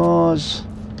Claws.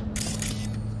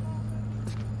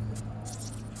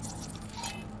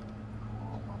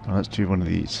 Oh, let's do one of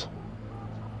these.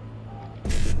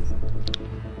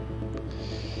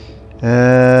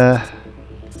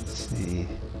 Let's see.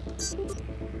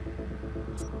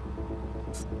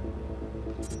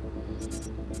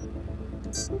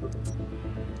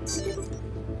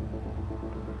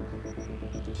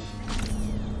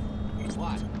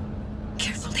 What?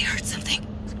 Careful, they heard something.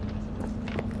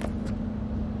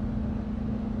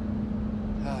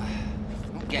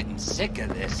 I'm getting sick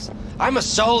of this. I'm a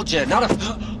soldier, not a...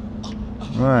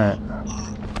 Right.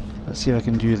 Let's see if I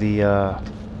can do the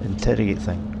interrogate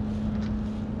thing.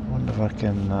 I wonder if I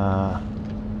can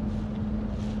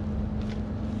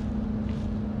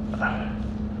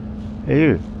Hey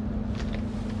you.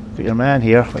 Got your man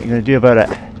here. What are you gonna do about it?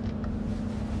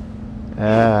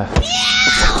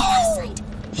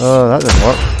 Oh, that didn't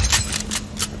work.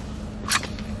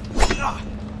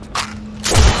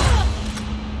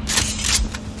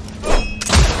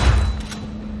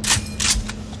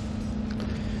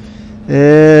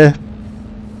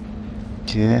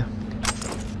 Okay.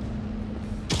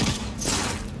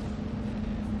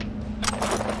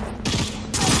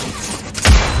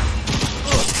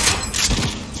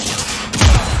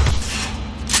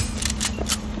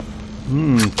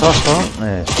 Tough, aren't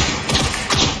they?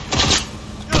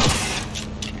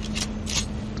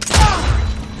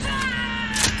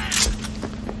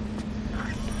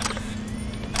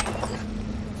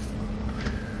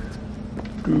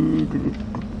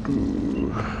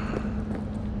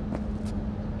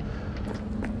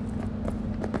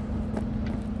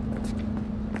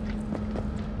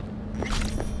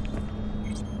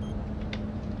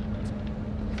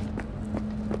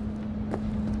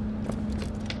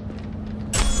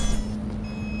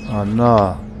 Oh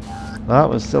no, that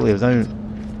was silly. I was now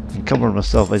encumbering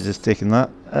myself by just taking that.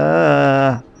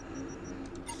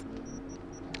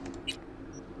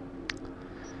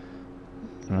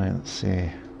 Right, let's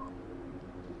see.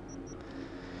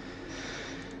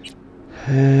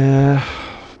 Let's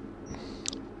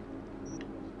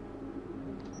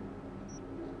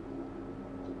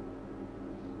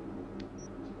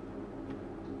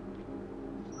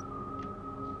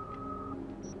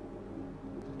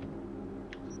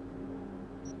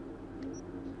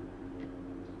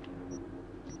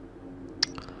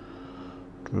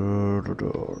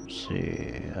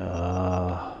see.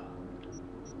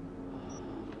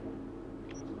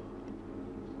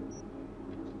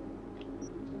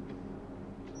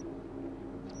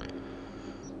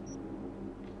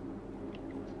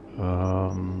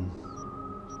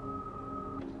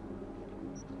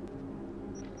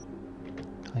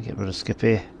 I get rid of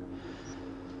Skippy.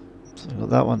 So I've got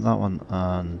that one,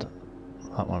 and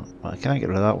that one. But I can't get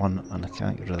rid of that one, and I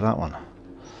can't get rid of that one.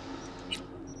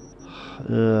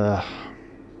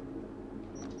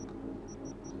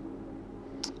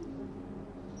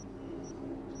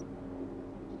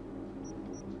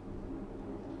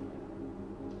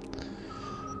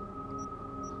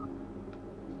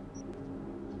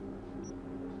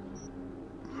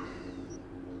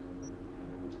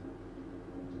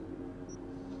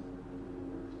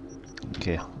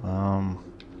 Okay.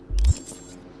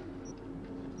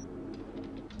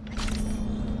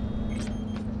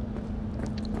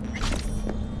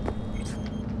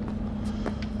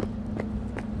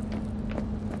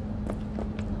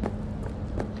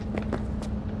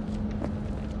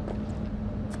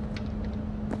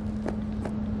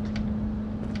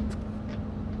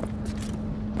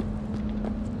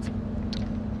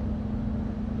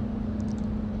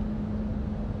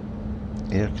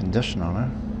 Air conditioner.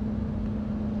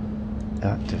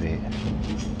 Activate.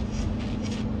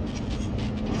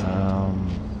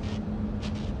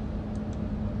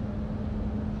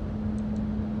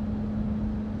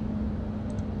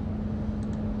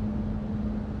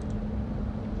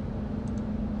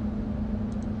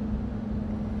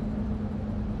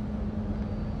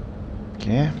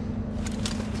 Okay.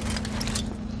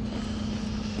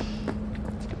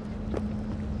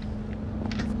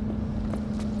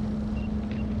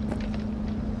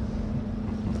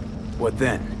 What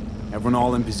then? Everyone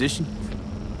all in position?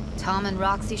 Tom and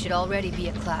Roxy should already be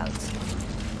at Clouds.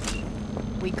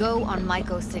 We go on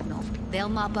Maiko's signal. They'll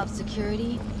mop up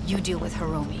security, you deal with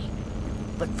Hiromi.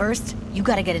 But first, you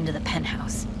gotta get into the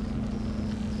penthouse.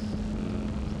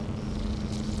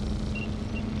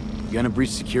 You gonna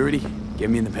breach security? Get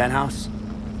me in the penthouse?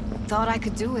 Thought I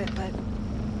could do it, but...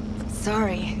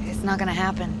 sorry, it's not gonna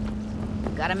happen.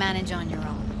 Gotta manage on your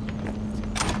own.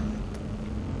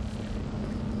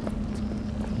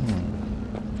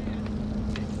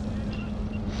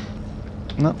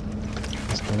 Nope.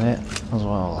 Let's do that as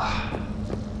well.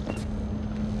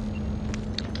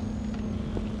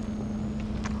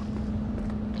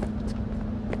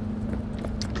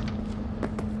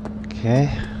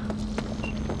 Okay.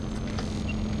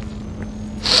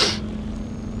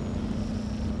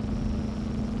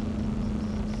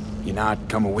 You not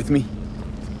coming with me?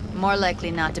 More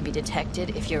likely not to be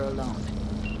detected if you're alone.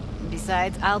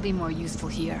 Besides, I'll be more useful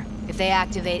here. If they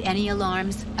activate any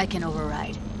alarms, I can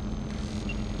override.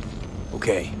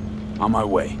 Okay, on my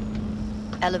way.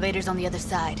 Elevator's on the other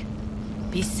side.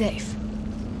 Be safe.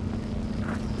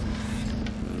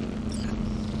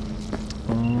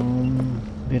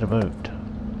 Bit about.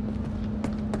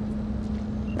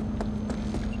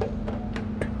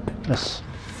 Yes.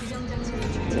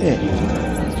 Yeah.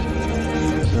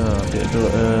 So, get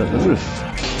the roof.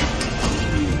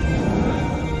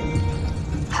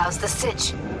 How's the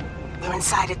sitch? We're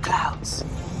inside at Clouds.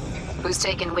 Who's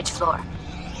taking which floor?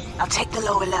 I'll take the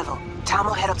lower level. Tom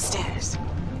will head upstairs.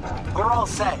 We're all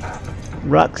set.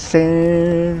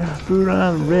 Roxanne, food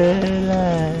on the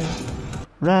red light.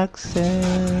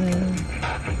 Roxanne.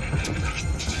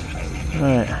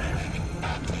 Right.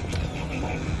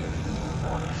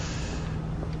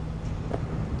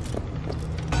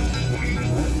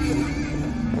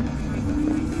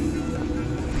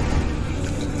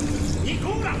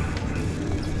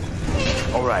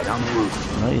 All right, on the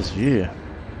roof. Nice view.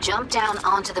 Jump down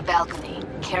onto the balcony.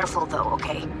 Careful though,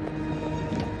 okay?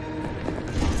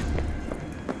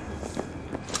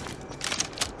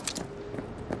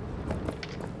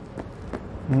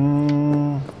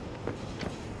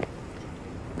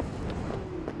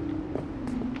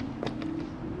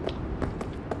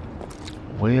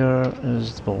 Where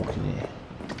is the balcony?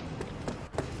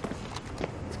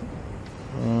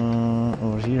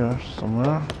 Over here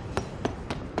somewhere.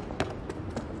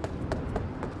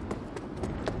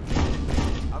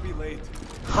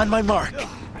 On my mark.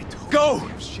 Go!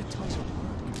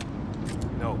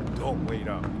 No, don't wait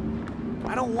up.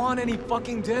 I don't want any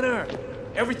fucking dinner.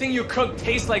 Everything you cook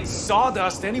tastes like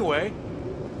sawdust anyway.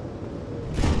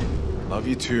 Love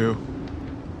you too.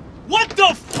 What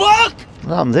the fuck?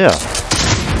 Oh, I'm there.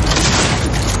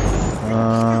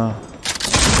 Yeah.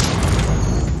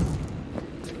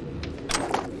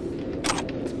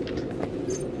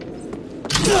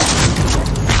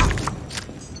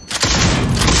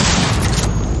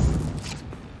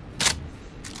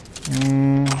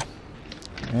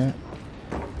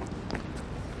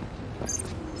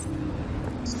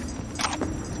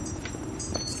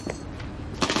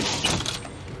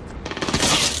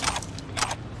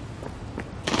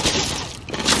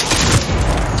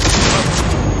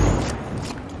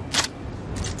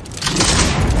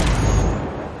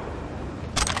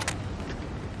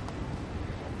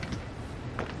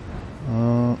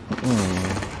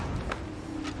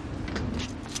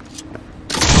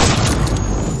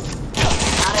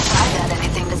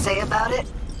 About it?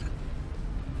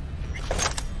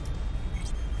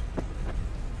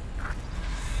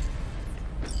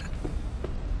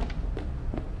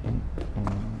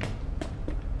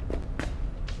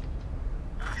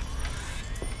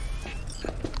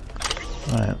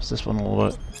 Right, what's this one all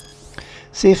about?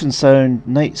 Safe and sound,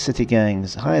 night city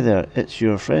gangs. Hi there, it's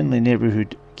your friendly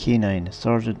neighbourhood canine,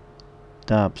 Sergeant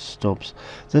Dabbs Stops.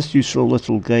 This useful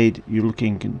little guide you're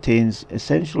looking contains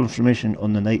essential information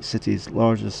on the night city's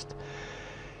largest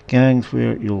gangs,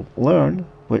 where you'll learn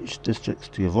which districts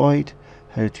to avoid,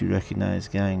 how to recognise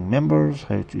gang members,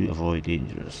 how to avoid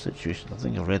dangerous situations. I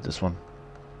think I've read this one.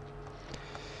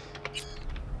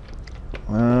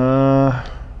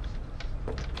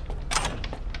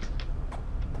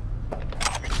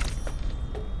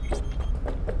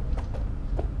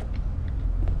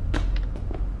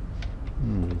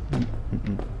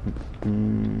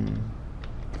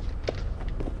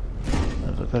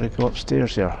 I've got to go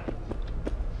upstairs here.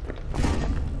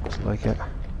 Looks like it.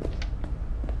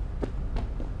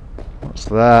 What's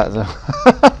that?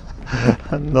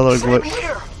 Another glitch.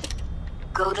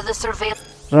 Go to the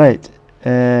surveillance. Right.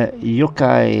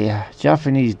 Yokai,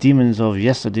 Japanese demons of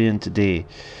yesterday and today.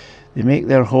 They make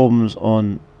their homes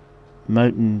on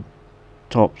mountain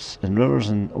tops, in rivers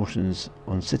and oceans,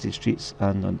 on city streets,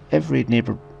 and on every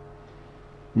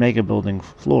mega building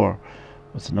floor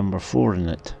with the number 4 in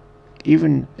it.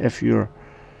 Even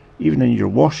in your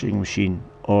washing machine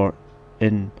or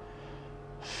in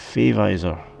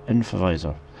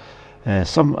infovisor.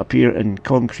 Some appear in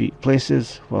concrete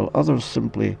places, while others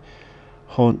simply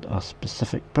haunt a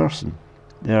specific person.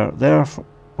 They are there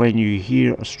when you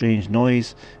hear a strange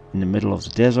noise in the middle of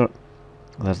the desert.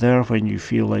 They're there when you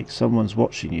feel like someone's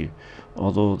watching you,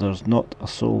 although there's not a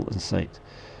soul in sight.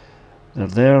 They're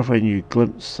there when you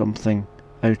glimpse something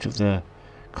out of the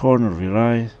corner of your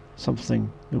eye,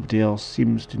 something nobody else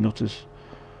seems to notice,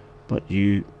 but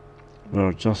you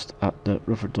were just at the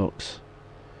river docks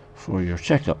for your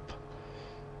checkup.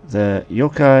 The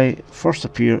yokai first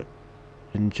appear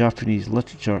in Japanese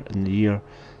literature in the year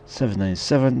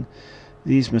 797.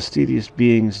 These mysterious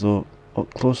beings, though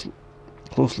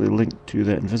closely linked to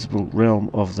the invisible realm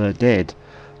of the dead,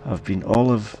 have been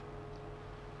alive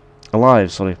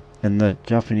in the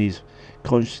Japanese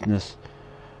consciousness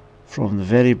from the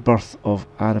very birth of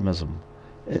animism.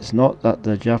 It's not that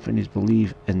the Japanese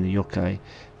believe in the yokai,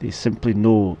 they simply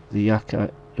know the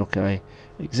yokai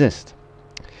exist.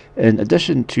 In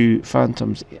addition to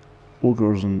phantoms,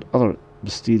 ogres and other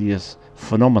mysterious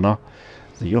phenomena,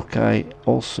 the yokai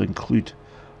also include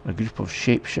a group of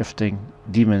shape-shifting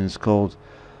demons called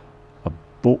a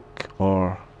Bok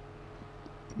or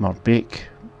Marbake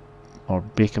or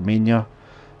Bakamania.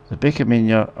 The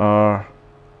Bakamania are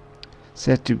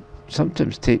said to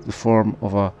sometimes take the form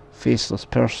of a faceless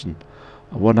person,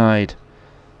 a one-eyed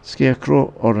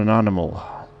scarecrow, or an animal.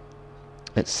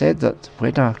 It's said that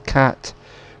when a cat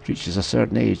reaches a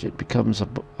certain age, it becomes a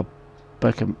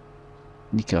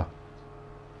Bakanika.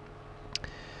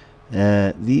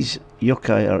 These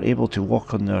yokai are able to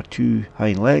walk on their 2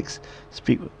 hind legs,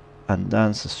 speak and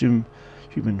dance, assume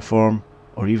human form,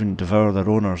 or even devour their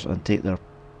owners and take their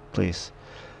place.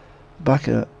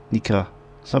 Bakanika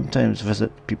sometimes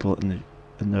visit people in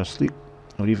their sleep,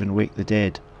 or even wake the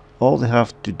dead. All they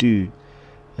have to do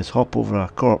is hop over a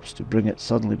corpse to bring it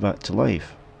suddenly back to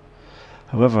life.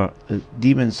 However, the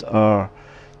demons are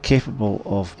capable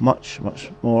of much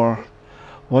more.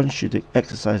 One should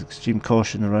exercise extreme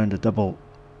caution around a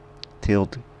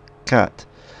double-tailed cat.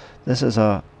 This is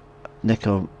a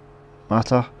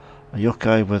Nekomata, a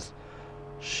yokai with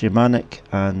shamanic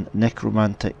and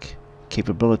necromantic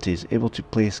capabilities, able to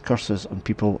place curses on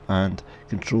people and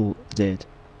control the dead.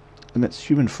 In its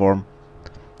human form,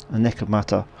 a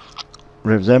Nekomata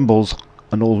resembles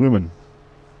an old woman.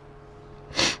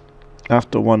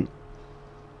 After one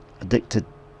addicted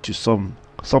to some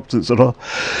substance or other,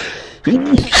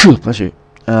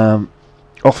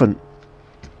 often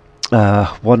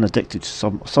one addicted to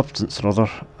some substance or other,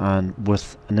 and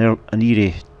with an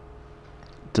eerie,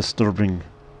 disturbing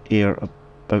air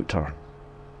about her.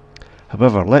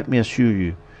 However, let me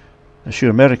assure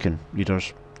American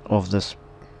readers of this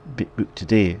book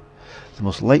today, the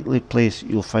most likely place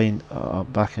you'll find a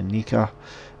Bakanika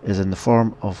is in the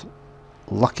form of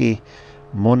lucky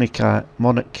Monic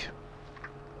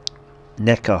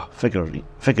NECA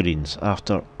figurines.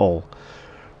 After all,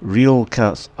 real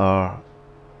cats are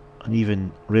an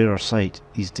even rarer sight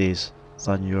these days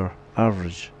than your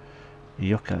average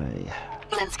yokai.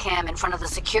 Surveillance cam in front of the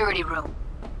security room.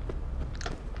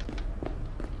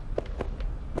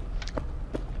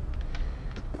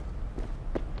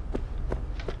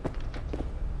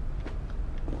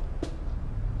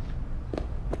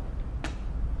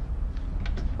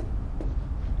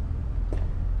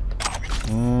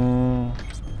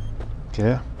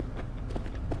 Okay.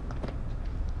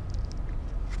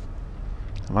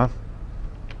 Come on.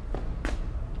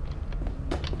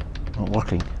 Not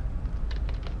working.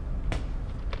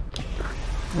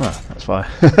 Well, that's fine.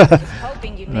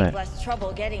 Hoping you'd make Right. less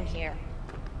trouble getting here.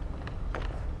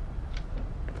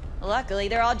 Luckily,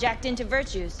 they're all jacked into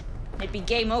virtues. It'd be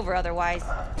game over otherwise.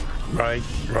 Right,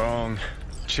 wrong.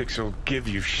 Chicks will give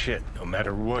you shit no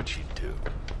matter what you do.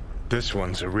 This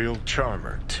one's a real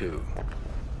charmer, too.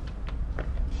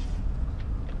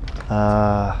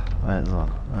 Wait, look.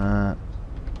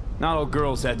 Not all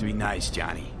girls have to be nice,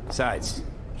 Johnny. Besides,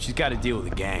 she's got to deal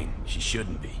with a gang. She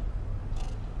shouldn't be.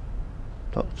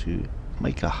 Talk to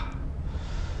Micah.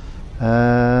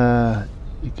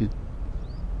 You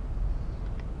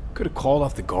could have called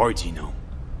off the guards, you know.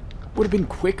 Would have been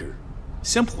quicker,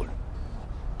 simpler.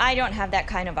 I don't have that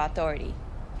kind of authority.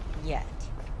 Yet.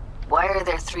 Why are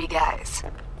there 3 guys?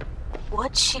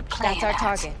 What's she playing That's our at?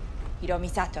 target. Hiromi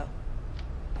Sato.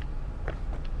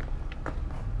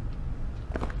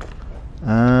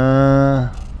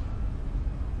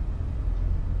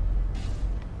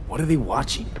 What are they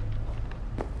watching?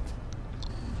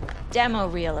 Demo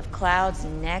reel of Cloud's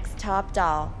next top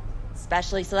doll.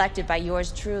 Specially selected by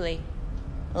yours truly.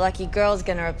 Lucky girl's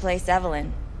gonna replace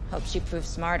Evelyn. Hope she proves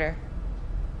smarter.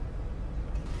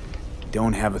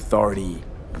 Don't have authority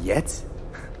yet?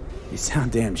 You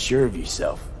sound damn sure of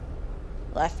yourself.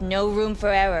 Left no room for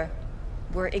error.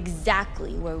 We're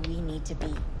exactly where we need to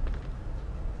be.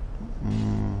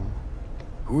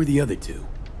 Who are the other 2?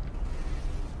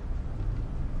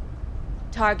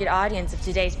 Target audience of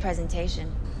today's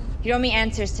presentation. Hiromi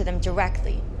answers to them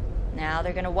directly. Now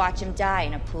they're gonna watch him die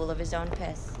in a pool of his own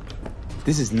piss.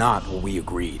 This is not what we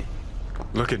agreed.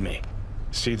 Look at me.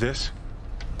 See this?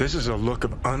 This is a look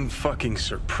of unfucking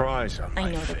surprise on my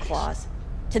I know face. the clause.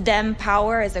 To them,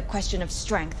 power is a question of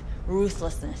strength,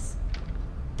 ruthlessness.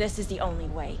 This is the only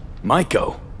way.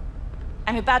 Maiko!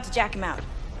 I'm about to jack him out.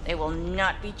 They will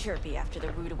not be chirpy after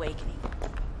the rude awakening.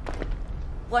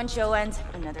 One show ends,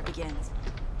 another begins.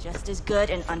 Just as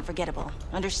good and unforgettable.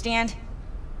 Understand?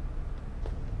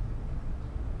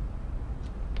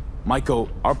 Maiko,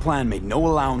 our plan made no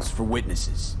allowance for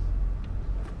witnesses.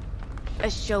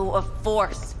 A show of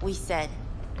force, we said.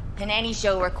 And any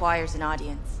show requires an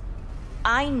audience.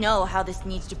 I know how this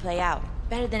needs to play out,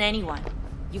 better than anyone.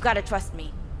 You gotta trust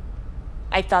me.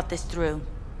 I've thought this through,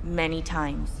 many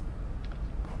times.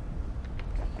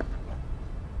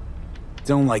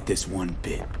 Don't like this one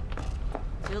bit.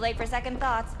 Too late for second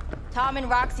thoughts. Tom and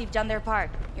Roxy've done their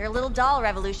part. Your little doll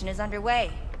revolution is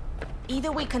underway.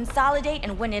 Either we consolidate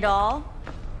and win it all,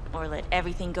 or let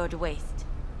everything go to waste.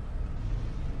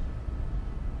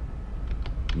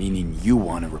 Meaning you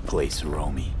want to replace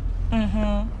Hiromi.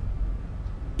 Mm-hmm.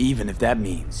 Even if that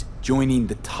means joining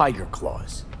the Tiger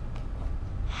Claws.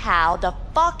 How the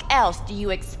fuck else do you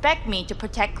expect me to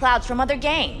protect Clouds from other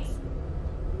gangs?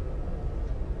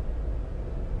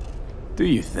 Do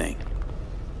you think?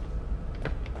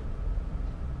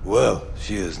 Well,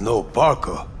 she is no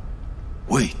Parker.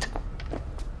 Wait.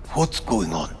 What's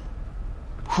going on?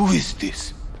 Who is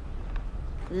this?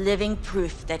 Living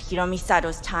proof that Hiromi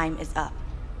Sato's time is up.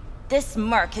 This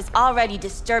merc has already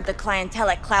disturbed the clientele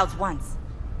at Clouds once.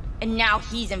 And now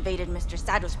he's invaded Mr.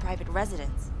 Sato's private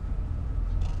residence.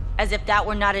 As if that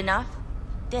were not enough,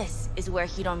 this is where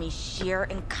Hiromi's sheer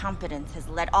incompetence has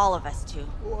led all of us to.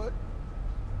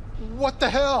 What the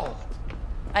hell?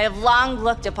 I have long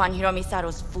looked upon Hiromi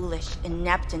Sato's foolish,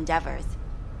 inept endeavors.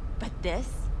 But this?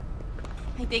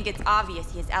 I think it's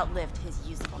obvious he has outlived his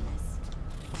usefulness.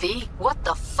 V, what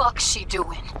the fuck's she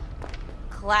doing?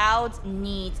 Clouds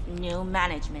needs new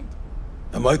management.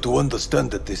 Am I to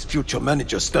understand that this future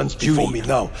manager stands before me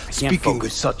now, speaking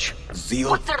with such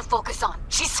zeal? What's there to focus on?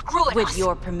 She's screwing With us.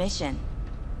 your permission.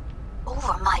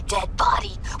 Over my dead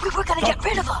body. We were gonna get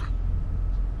rid of him.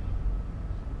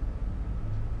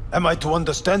 Am I to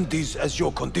understand these as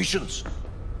your conditions?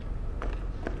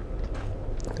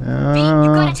 V,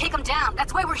 you gotta take him down.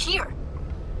 That's why we're here.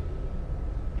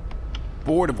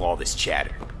 Bored of all this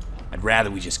chatter. I'd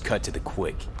rather we just cut to the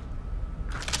quick.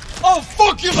 Oh,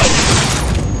 fuck you!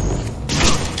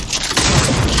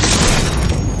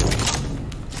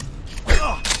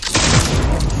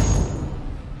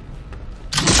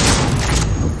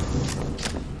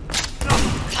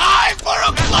 Time for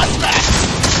a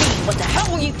bloodbath! What the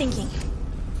hell were you thinking?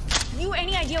 You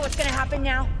any idea what's gonna happen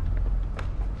now?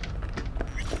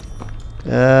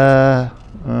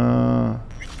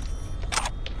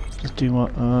 Let's do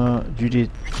what Judy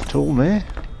told me.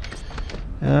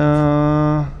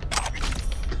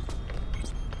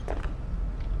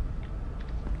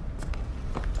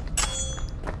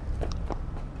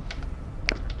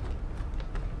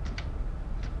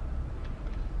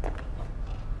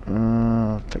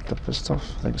 Picked up his stuff,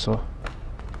 I think so.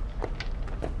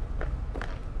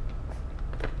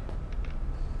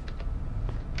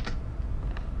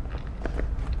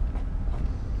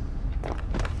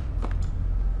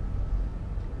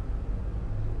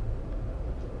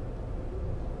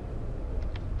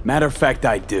 Matter of fact,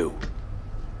 I do.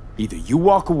 Either you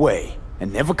walk away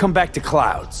and never come back to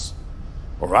Clouds,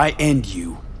 or I end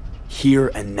you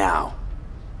here and now.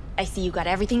 I see you got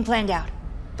everything planned out,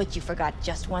 but you forgot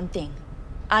just one thing.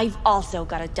 I've also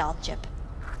got a doll chip.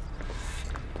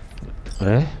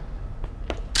 Eh?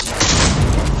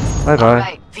 Bye-bye.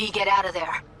 Alright, V, get out of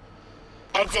there.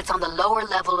 Exit's on the lower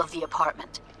level of the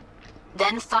apartment.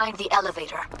 Then find the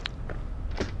elevator.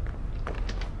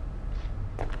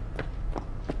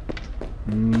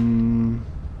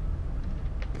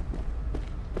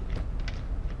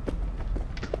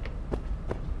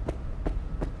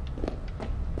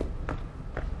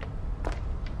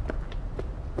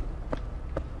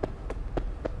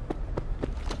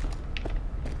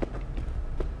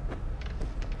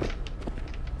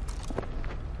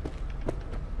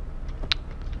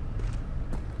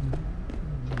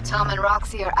 Tom and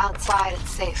Roxy are outside and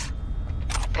safe.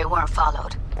 They weren't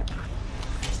followed.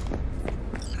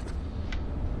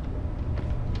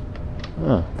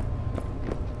 Oh.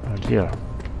 Oh dear.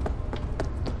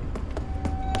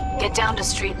 Get down to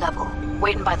street level,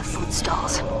 waiting by the food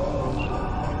stalls.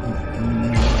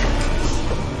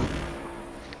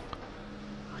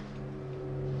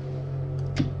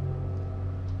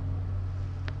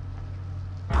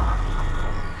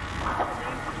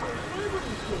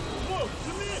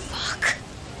 Fuck.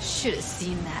 Should have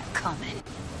seen that coming.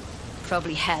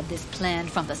 Probably had this planned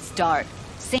from the start.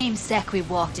 Same sec we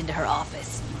walked into her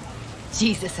office.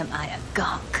 Jesus, am I a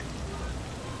gonk.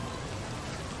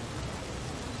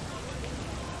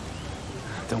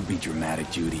 Don't be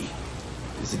dramatic, Judy.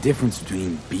 There's a difference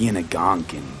between being a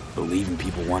gonk and believing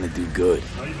people want to do good.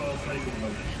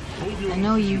 I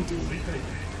know you do.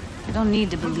 I don't need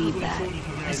to believe that.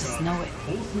 I just know it.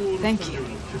 Thank you.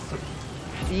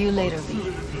 See you later,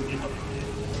 Lee.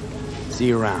 See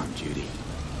you around, Judy.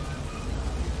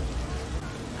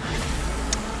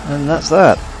 And that's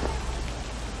that.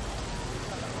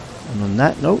 And on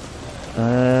that note,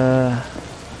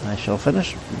 I shall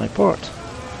finish my part.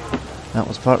 That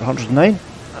was part 109.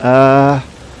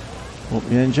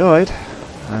 Hope you enjoyed,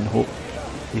 and hope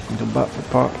you can come back for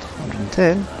part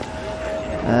 110.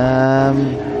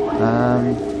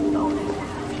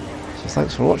 So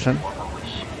thanks for watching.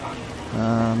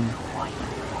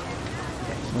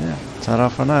 So yeah, ta-ra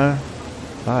for now.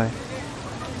 Bye.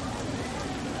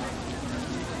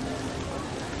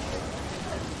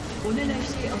 오늘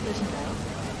날씨 어떠신가요?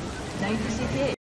 나이트 시티에